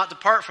law shall not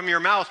depart from your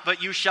mouth,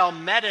 but you shall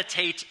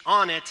meditate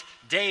on it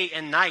day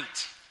and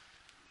night.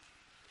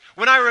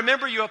 When I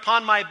remember you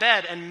upon my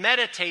bed and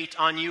meditate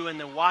on you in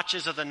the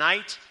watches of the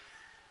night,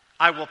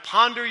 I will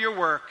ponder your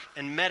work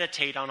and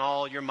meditate on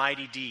all your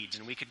mighty deeds.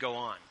 And we could go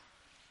on.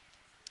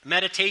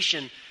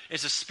 Meditation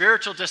is a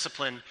spiritual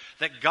discipline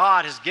that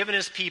God has given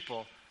his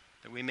people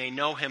that we may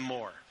know him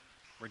more,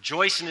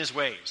 rejoice in his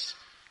ways.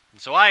 And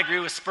so I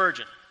agree with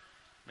Spurgeon.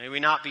 May we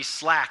not be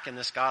slack in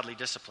this godly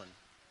discipline.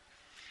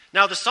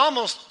 Now the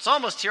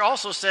psalmist here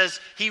also says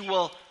he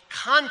will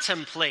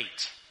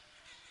contemplate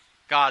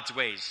God's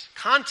ways.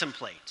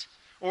 Contemplate,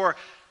 or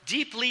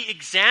deeply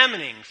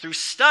examining through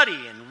study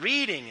and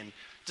reading and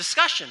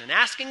discussion and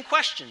asking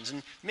questions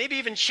and maybe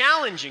even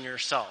challenging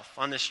yourself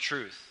on this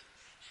truth.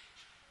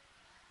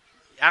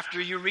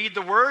 After you read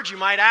the word, you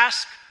might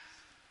ask,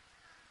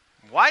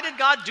 why did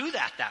God do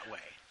that way?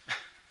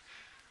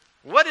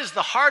 What is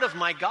the heart of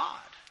my God?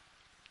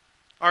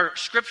 Our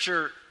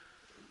scripture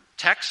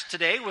text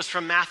today was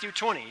from Matthew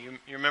 20.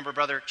 You remember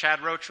Brother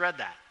Chad Roach read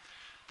that.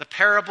 The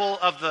parable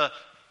of the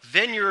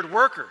vineyard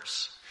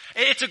workers.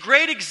 It's a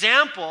great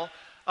example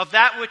of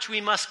that which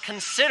we must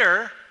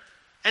consider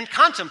and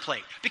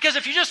contemplate. Because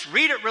if you just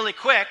read it really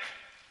quick,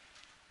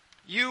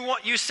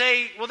 you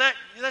say, well,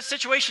 that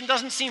situation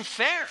doesn't seem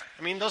fair.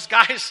 I mean, those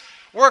guys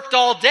worked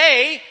all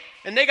day,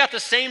 and they got the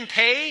same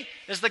pay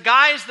as the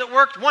guys that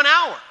worked 1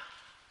 hour.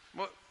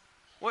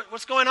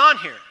 What's going on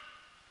here?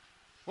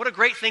 What a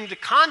great thing to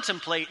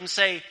contemplate and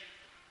say,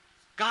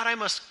 God, I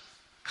must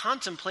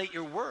contemplate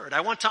your word. I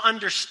want to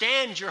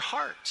understand your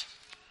heart.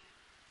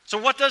 So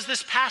what does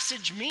this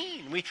passage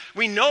mean?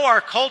 We know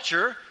our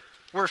culture,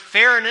 where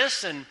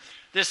fairness and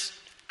this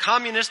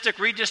communistic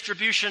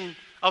redistribution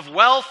of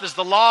wealth is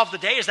the law of the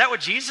day. Is that what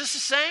Jesus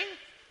is saying?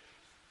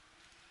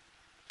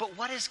 But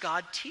what is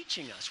God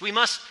teaching us? We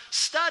must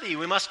study.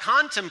 We must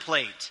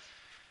contemplate.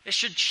 It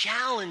should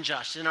challenge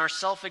us in our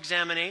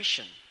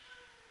self-examination.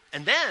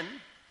 And then,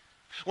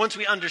 once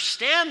we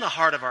understand the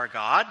heart of our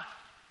God,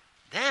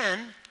 then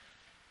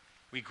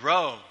we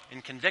grow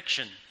in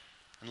conviction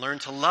and learn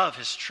to love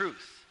his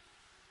truth.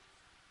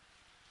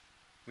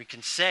 We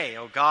can say,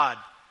 oh God,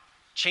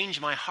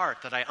 change my heart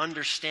that I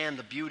understand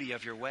the beauty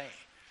of your way.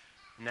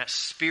 And that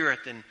spirit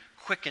then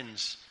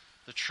quickens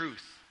the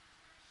truth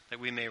that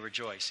we may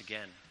rejoice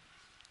again.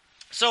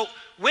 So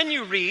when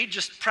you read,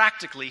 just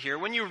practically here,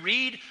 when you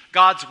read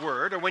God's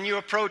word, or when you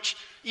approach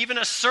even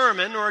a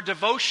sermon or a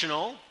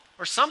devotional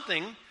or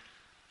something,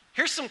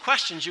 here's some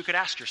questions you could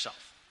ask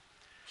yourself.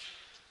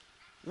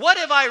 What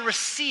have I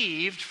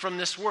received from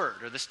this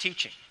word or this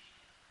teaching?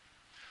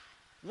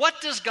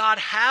 What does God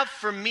have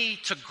for me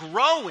to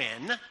grow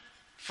in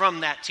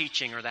from that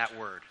teaching or that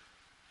word?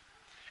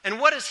 And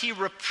what is he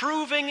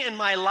reproving in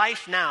my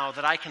life now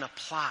that I can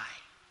apply?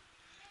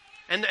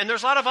 And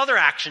there's a lot of other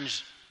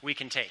actions we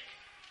can take.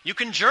 You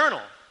can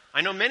journal.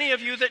 I know many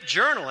of you that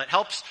journal. It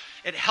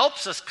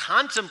helps us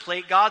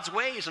contemplate God's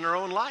ways in our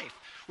own life.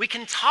 We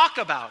can talk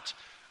about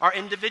our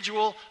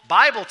individual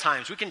Bible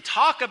times. We can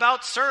talk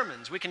about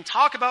sermons. We can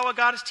talk about what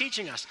God is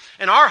teaching us.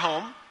 In our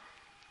home,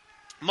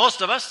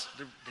 most of us,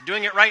 they're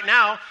doing it right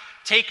now,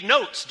 take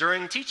notes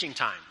during teaching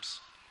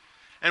times.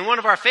 And one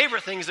of our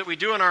favorite things that we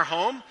do in our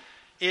home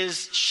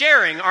is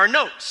sharing our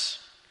notes.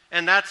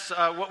 And that's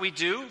what we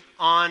do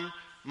on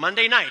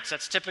Monday nights.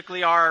 That's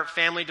typically our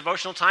family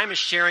devotional time, is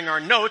sharing our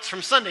notes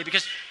from Sunday.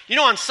 Because,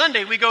 on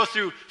Sunday we go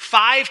through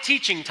 5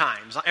 teaching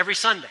times every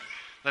Sunday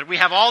that we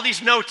have all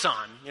these notes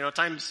on,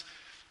 times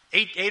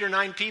 8 or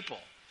 9 people,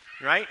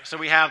 right? So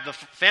we have the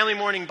family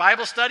morning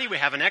Bible study, we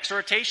have an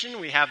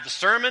exhortation, we have the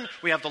sermon,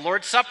 we have the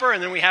Lord's Supper,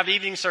 and then we have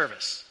evening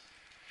service.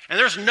 And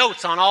there's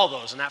notes on all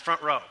those in that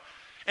front row.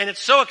 And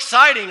it's so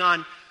exciting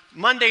on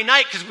Monday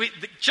night because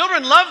the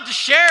children love to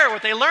share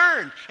what they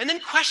learned. And then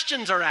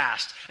questions are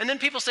asked. And then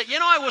people say,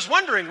 I was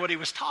wondering what he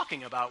was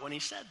talking about when he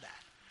said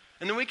that.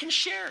 and then we can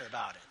share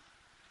about it.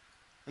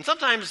 And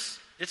sometimes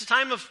it's a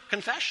time of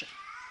confession.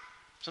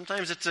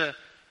 Sometimes it's a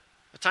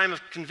time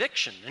of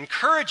conviction.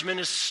 Encouragement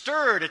is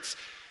stirred. It's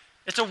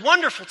a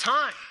wonderful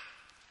time.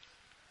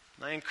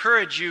 And I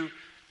encourage you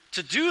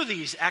to do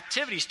these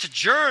activities, to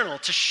journal,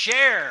 to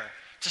share,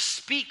 to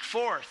speak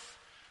forth,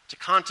 to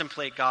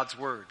contemplate God's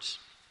words.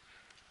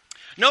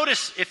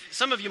 Notice, if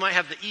some of you might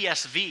have the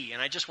ESV,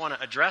 and I just want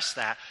to address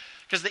that,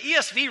 because the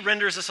ESV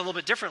renders this a little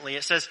bit differently.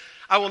 It says,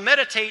 I will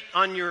meditate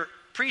on your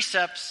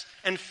precepts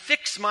and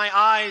fix my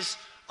eyes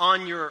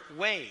on your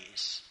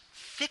ways.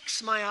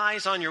 Fix my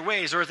eyes on your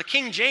ways. Or the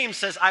King James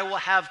says, I will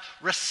have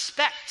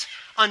respect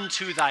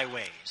unto thy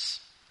ways.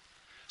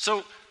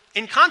 So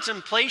in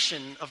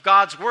contemplation of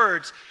God's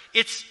words,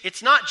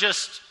 it's not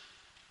just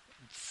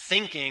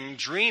thinking,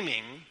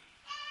 dreaming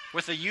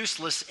with a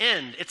useless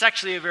end. It's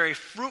actually a very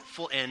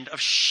fruitful end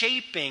of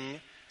shaping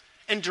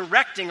and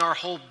directing our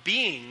whole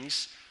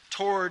beings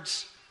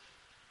towards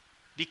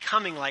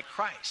becoming like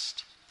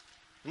Christ.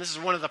 And this is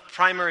one of the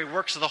primary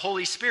works of the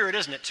Holy Spirit,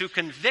 isn't it? To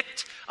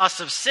convict us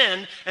of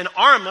sin and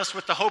arm us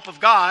with the hope of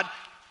God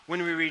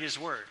when we read His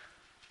Word.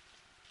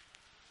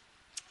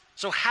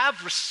 So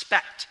have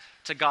respect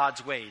to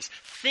God's ways.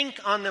 Think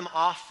on them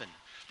often,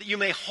 that you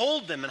may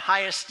hold them in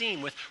high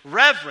esteem with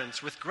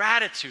reverence, with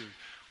gratitude,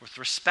 with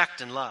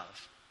respect and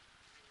love.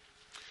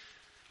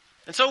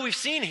 And so we've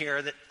seen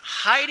here that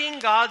hiding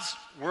God's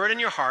Word in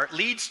your heart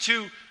leads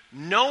to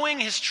knowing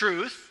His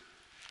truth,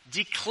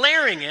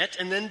 declaring it,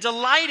 and then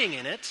delighting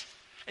in it,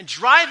 and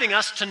driving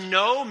us to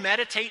know,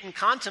 meditate, and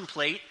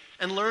contemplate,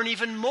 and learn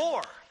even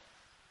more.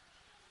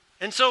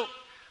 And so,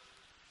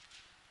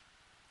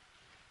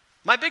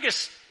 my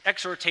biggest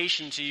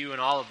exhortation to you in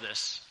all of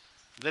this,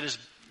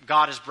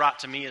 God has brought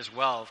to me as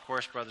well, of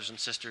course, brothers and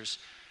sisters,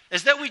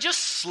 is that we just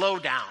slow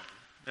down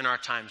in our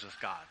times with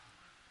God.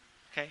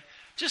 Okay?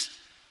 Just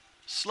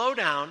slow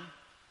down,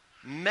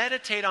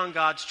 meditate on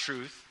God's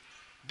truth,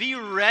 be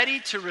ready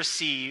to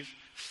receive,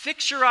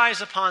 fix your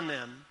eyes upon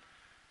them,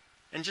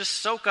 and just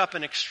soak up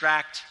and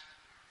extract,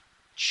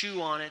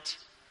 chew on it,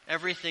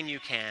 everything you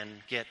can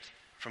get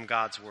from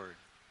God's Word.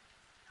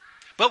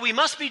 But we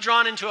must be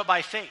drawn into it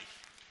by faith.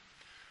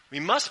 We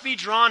must be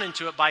drawn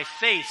into it by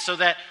faith so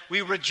that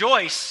we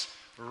rejoice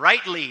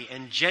rightly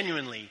and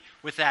genuinely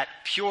with that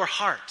pure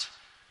heart,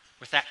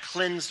 with that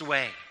cleansed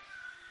way.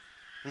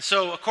 And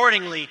so,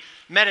 accordingly,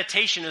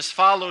 meditation is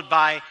followed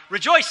by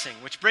rejoicing,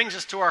 which brings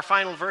us to our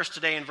final verse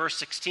today in verse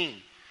 16.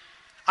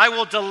 I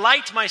will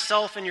delight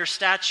myself in your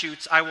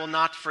statutes. I will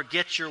not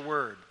forget your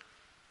word.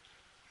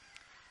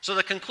 So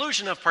the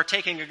conclusion of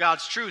partaking of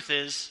God's truth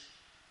is,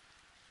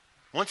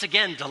 once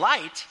again,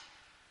 delight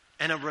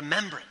and a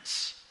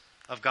remembrance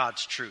of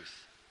God's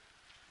truth.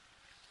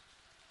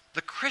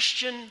 The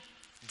Christian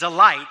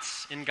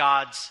delights in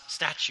God's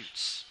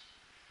statutes.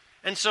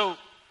 And so,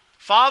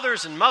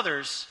 fathers and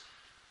mothers,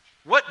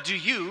 what do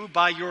you,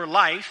 by your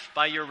life,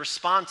 by your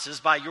responses,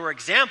 by your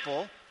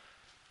example,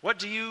 what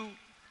do you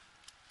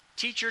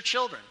teach your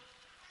children?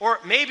 Or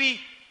maybe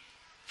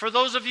for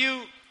those of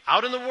you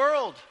out in the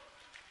world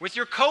with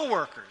your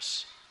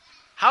coworkers,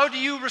 how do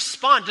you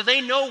respond? Do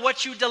they know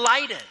what you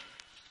delight in?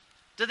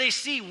 Do they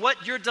see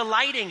what you're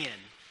delighting in?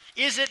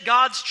 Is it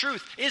God's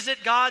truth? Is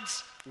it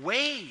God's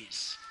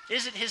ways?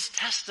 Is it His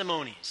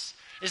testimonies?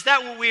 Is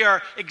that what we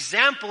are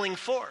exempling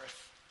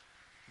forth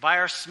by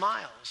our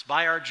smiles,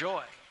 by our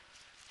joy?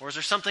 Or is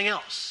there something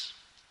else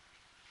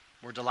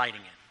we're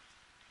delighting in?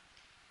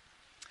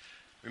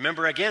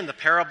 Remember again the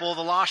parable of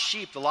the lost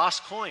sheep, the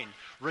lost coin.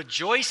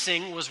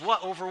 Rejoicing was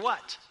what over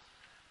what?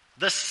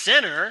 The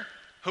sinner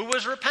who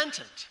was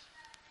repentant.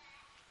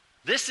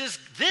 This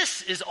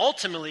is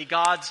ultimately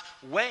God's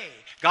way,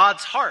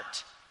 God's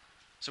heart.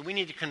 So we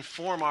need to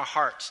conform our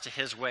hearts to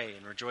His way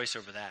and rejoice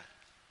over that.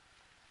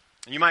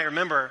 And you might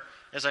remember,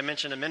 as I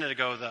mentioned a minute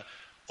ago, the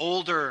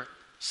older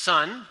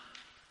son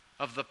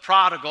of the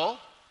prodigal,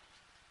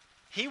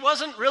 he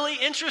wasn't really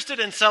interested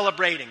in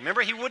celebrating.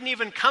 Remember, he wouldn't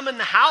even come in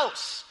the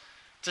house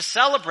to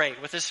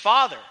celebrate with his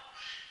father.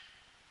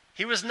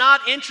 He was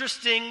not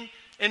interested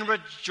in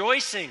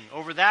rejoicing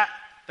over that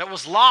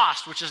was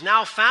lost, which is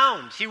now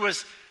found. He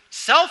was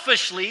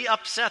selfishly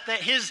upset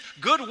that his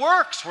good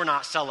works were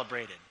not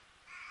celebrated.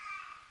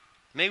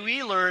 May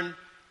we learn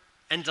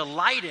and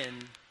delight in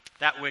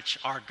that which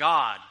our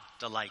God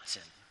delights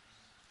in.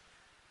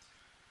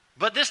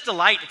 But this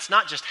delight, it's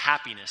not just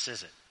happiness,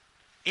 is it?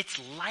 It's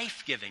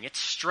life-giving. It's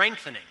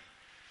strengthening.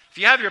 If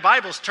you have your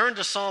Bibles, turn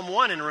to Psalm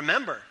 1 and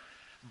remember,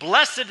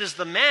 blessed is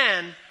the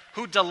man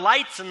who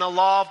delights in the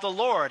law of the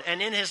Lord,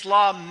 and in his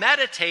law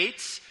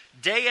meditates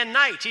day and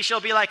night. He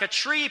shall be like a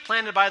tree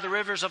planted by the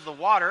rivers of the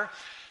water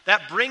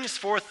that brings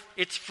forth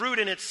its fruit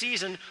in its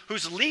season,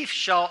 whose leaf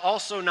shall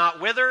also not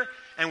wither,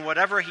 and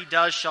whatever he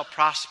does shall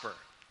prosper.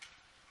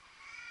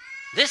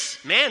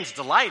 This man's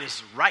delight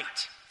is right.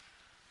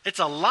 It's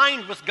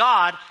aligned with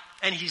God,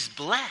 and he's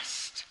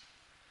blessed.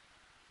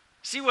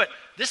 See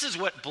this is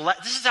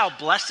how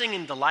blessing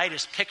and delight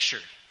is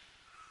pictured.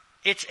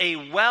 It's a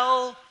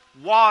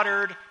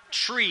well-watered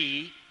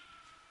tree,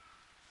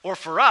 or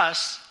for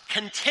us,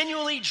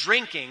 continually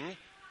drinking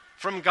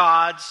from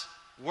God's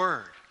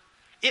word.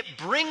 It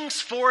brings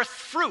forth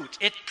fruit.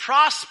 It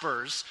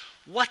prospers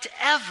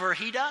whatever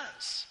he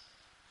does.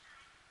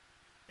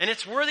 And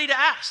it's worthy to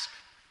ask,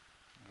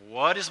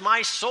 what is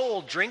my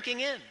soul drinking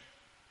in?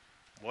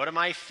 What am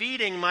I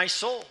feeding my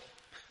soul?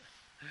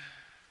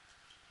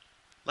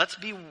 Let's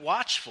be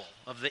watchful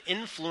of the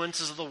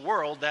influences of the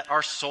world that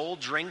our soul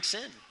drinks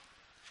in.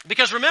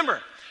 Because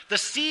remember, the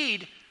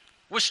seed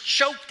was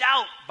choked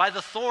out by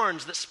the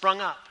thorns that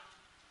sprung up.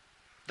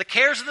 The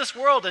cares of this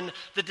world and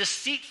the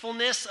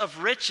deceitfulness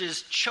of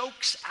riches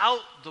chokes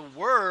out the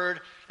word,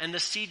 and the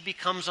seed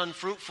becomes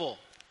unfruitful.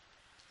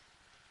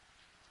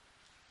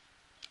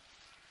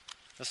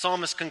 The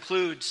psalmist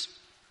concludes,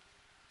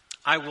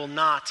 I will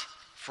not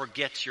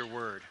forget your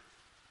word.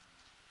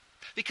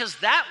 Because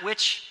that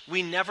which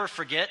we never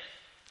forget,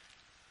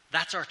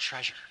 that's our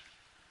treasure.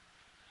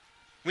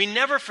 We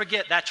never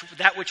forget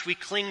that which we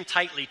cling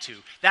tightly to,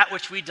 that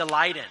which we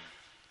delight in.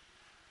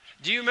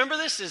 Do you remember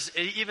this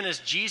even as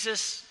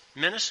Jesus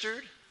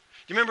ministered?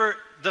 Do you remember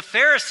the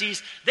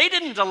Pharisees? They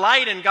didn't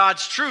delight in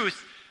God's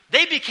truth.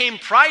 They became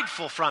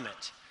prideful from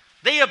it.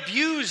 They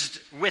abused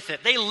with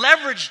it. They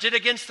leveraged it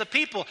against the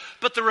people.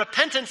 But the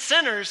repentant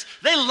sinners,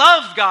 they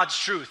loved God's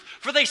truth,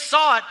 for they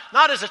saw it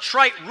not as a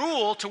trite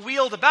rule to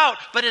wield about,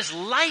 but as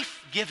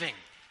life-giving.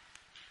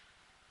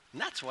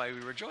 And that's why we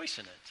rejoice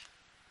in it.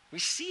 We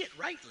see it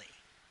rightly.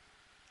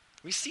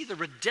 We see the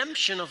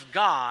redemption of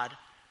God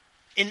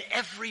in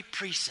every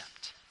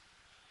precept.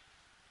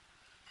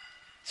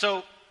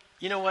 So,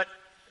 you know what,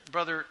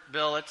 Brother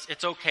Bill,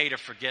 it's okay to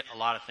forget a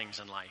lot of things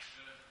in life,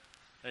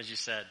 as you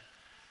said.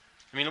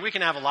 I mean, we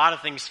can have a lot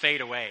of things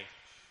fade away,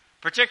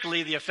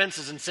 particularly the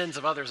offenses and sins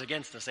of others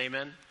against us,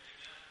 amen?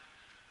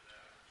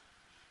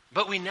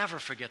 But we never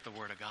forget the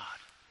Word of God.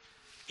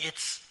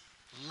 It's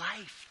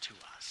life to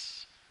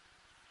us.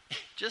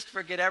 Just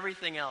forget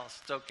everything else,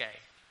 it's okay.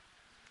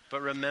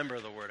 But remember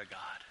the Word of God.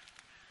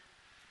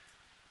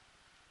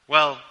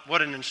 Well,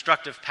 what an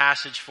instructive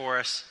passage for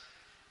us.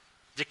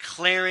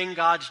 Declaring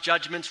God's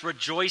judgments,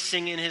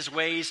 rejoicing in his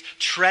ways,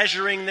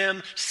 treasuring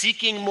them,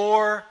 seeking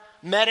more,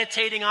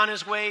 meditating on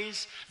his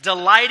ways,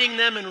 delighting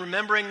them and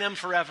remembering them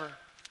forever.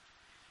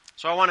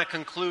 So I want to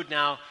conclude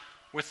now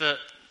with a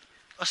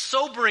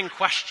sobering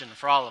question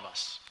for all of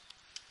us.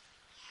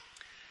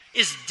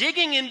 Is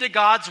digging into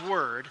God's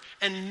word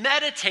and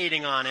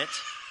meditating on it,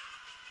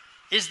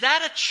 is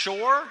that a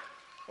chore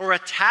or a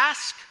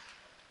task,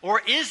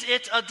 or is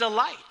it a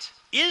delight?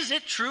 Is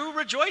it true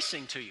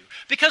rejoicing to you?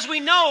 Because we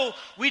know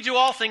we do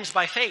all things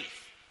by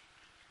faith.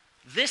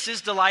 This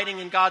is delighting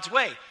in God's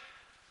way.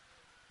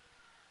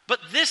 But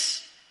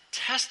this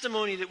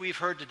testimony that we've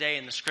heard today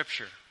in the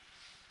scripture,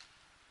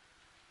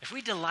 if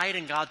we delight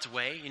in God's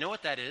way, you know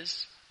what that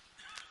is?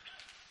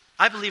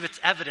 I believe it's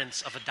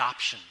evidence of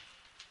adoption.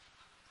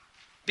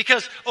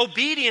 Because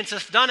obedience,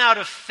 if done out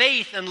of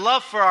faith and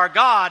love for our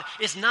God,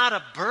 is not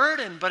a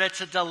burden, but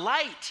it's a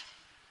delight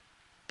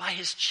by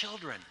his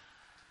children.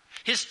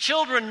 His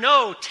children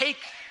know, take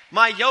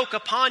my yoke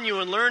upon you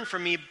and learn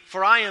from me,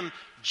 for I am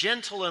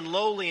gentle and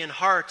lowly in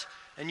heart,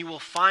 and you will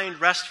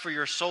find rest for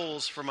your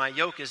souls, for my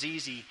yoke is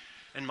easy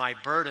and my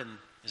burden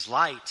is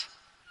light.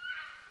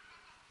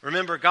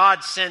 Remember,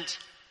 God sent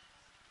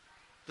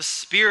the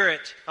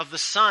Spirit of the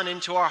Son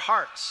into our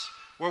hearts,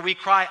 where we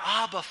cry,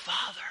 Abba,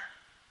 Father.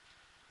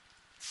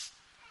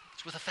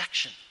 It's with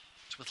affection.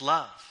 It's with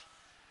love.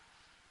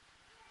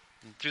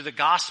 And through the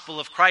gospel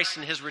of Christ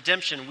and his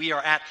redemption, we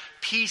are at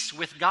peace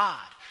with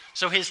God.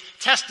 So his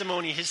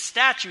testimony, his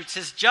statutes,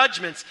 his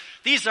judgments,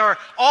 these are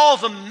all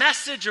the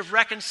message of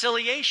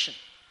reconciliation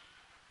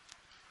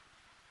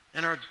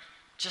and are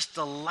just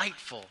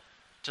delightful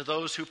to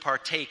those who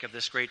partake of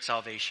this great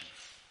salvation.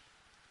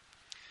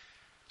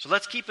 So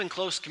let's keep in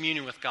close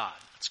communion with God.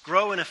 Let's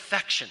grow in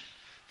affection.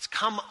 Let's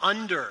come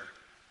under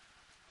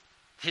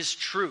his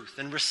truth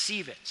and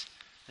receive it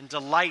and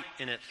delight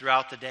in it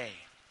throughout the day.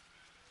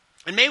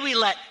 And may we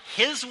let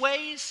his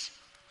ways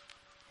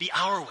be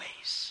our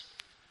ways.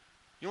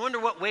 You wonder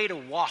what way to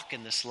walk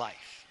in this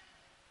life.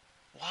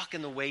 Walk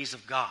in the ways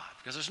of God.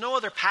 Because there's no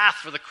other path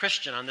for the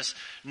Christian on this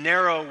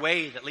narrow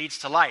way that leads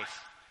to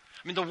life.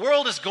 I mean, the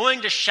world is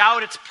going to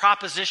shout its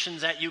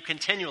propositions at you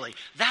continually.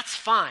 That's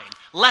fine.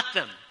 Let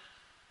them.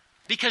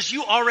 Because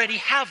you already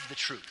have the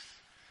truth.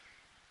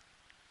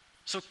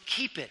 So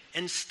keep it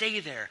and stay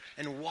there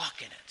and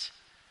walk in it.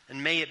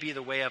 And may it be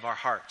the way of our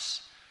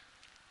hearts.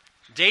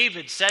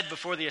 David said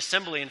before the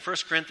assembly in 1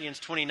 Corinthians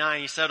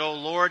 29, he said, O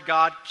Lord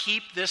God,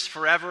 keep this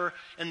forever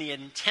in the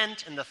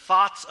intent and the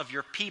thoughts of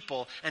your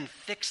people and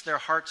fix their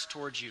hearts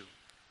towards you.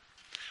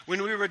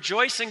 When we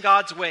rejoice in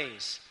God's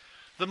ways,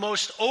 the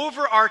most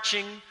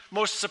overarching,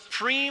 most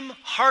supreme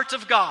heart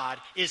of God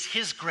is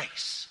his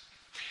grace,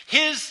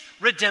 his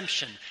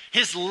redemption,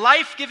 his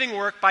life-giving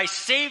work by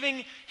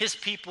saving his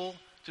people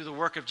through the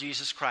work of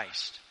Jesus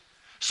Christ.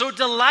 So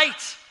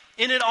delight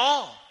in it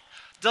all.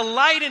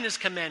 Delight in his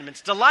commandments.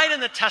 Delight in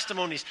the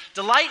testimonies.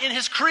 Delight in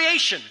his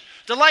creation.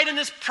 Delight in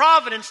his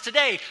providence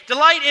today.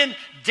 Delight in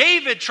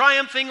David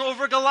triumphing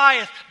over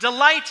Goliath.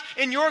 Delight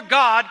in your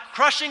God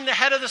crushing the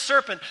head of the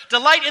serpent.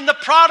 Delight in the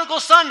prodigal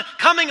son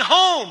coming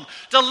home.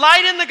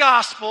 Delight in the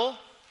gospel,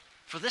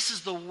 for this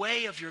is the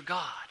way of your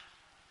God.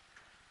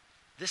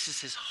 This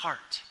is his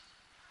heart.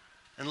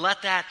 And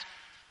let that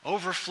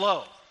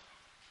overflow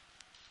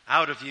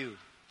out of you,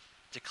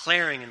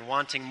 declaring and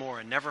wanting more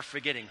and never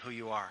forgetting who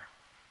you are.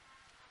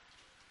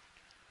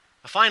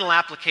 A final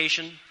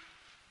application.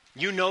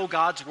 You know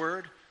God's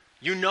word.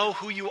 You know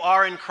who you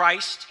are in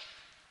Christ.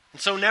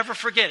 And so never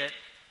forget it.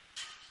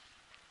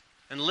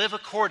 And live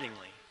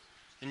accordingly.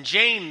 And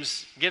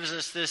James gives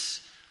us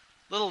this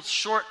little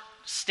short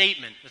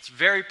statement that's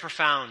very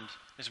profound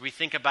as we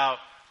think about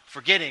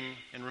forgetting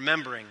and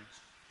remembering.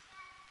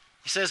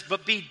 He says,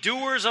 "But be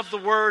doers of the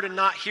word and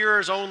not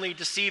hearers only,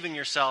 deceiving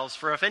yourselves.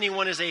 For if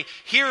anyone is a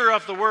hearer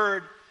of the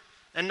word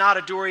and not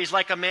a doer, he's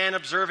like a man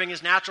observing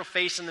his natural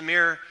face in the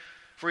mirror.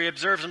 For he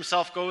observes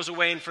himself, goes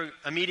away, and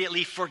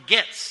immediately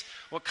forgets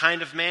what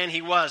kind of man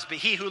he was. But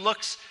he who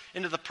looks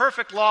into the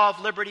perfect law of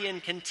liberty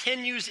and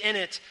continues in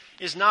it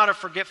is not a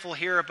forgetful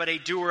hearer, but a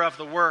doer of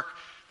the work.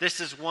 This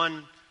is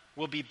one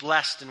will be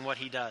blessed in what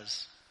he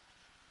does."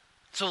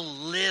 So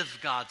live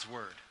God's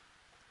word.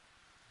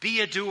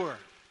 Be a doer.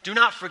 Do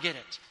not forget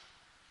it.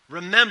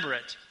 Remember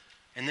it,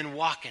 and then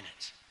walk in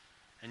it.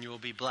 And you will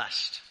be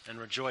blessed and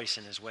rejoice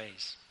in his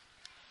ways.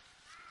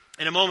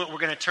 In a moment, we're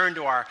going to turn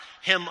to our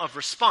hymn of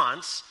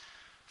response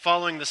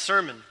following the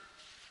sermon.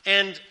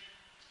 And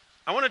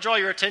I want to draw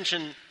your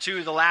attention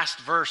to the last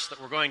verse that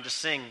we're going to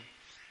sing,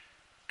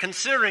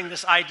 considering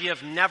this idea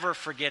of never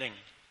forgetting.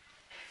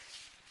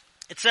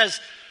 It says,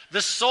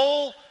 "The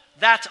soul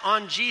that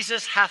on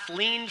Jesus hath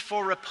leaned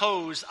for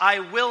repose, I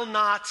will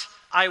not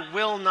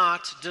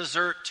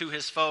desert to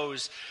his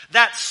foes.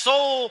 That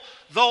soul,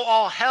 though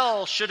all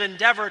hell should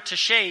endeavor to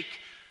shake,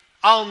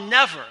 I'll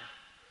never,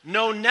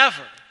 no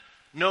never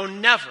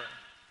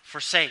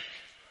forsake."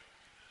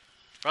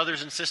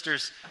 Brothers and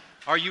sisters,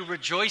 are you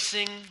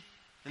rejoicing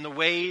in the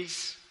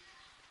ways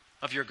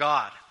of your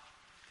God?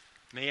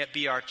 May it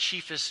be our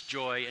chiefest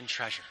joy and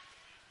treasure.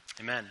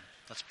 Amen.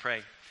 Let's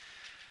pray.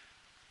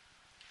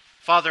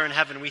 Father in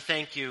heaven, we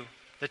thank you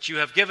that you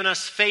have given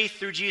us faith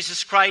through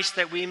Jesus Christ,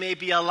 that we may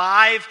be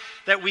alive,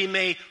 that we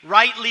may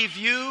rightly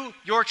view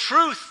your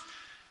truth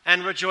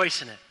and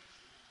rejoice in it.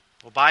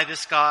 Well, by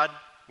this, God,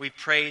 we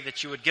pray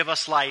that you would give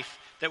us life,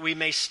 that we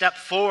may step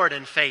forward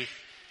in faith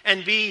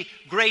and be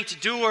great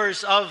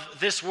doers of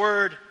this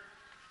word,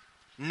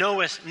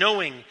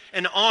 knowing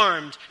and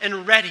armed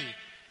and ready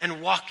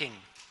and walking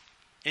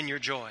in your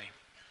joy.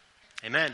 Amen.